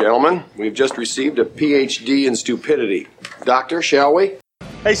education, gentlemen. We've just received a PhD in stupidity. Doctor, shall we?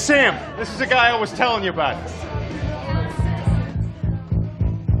 Hey, Sam, this is the guy I was telling you about.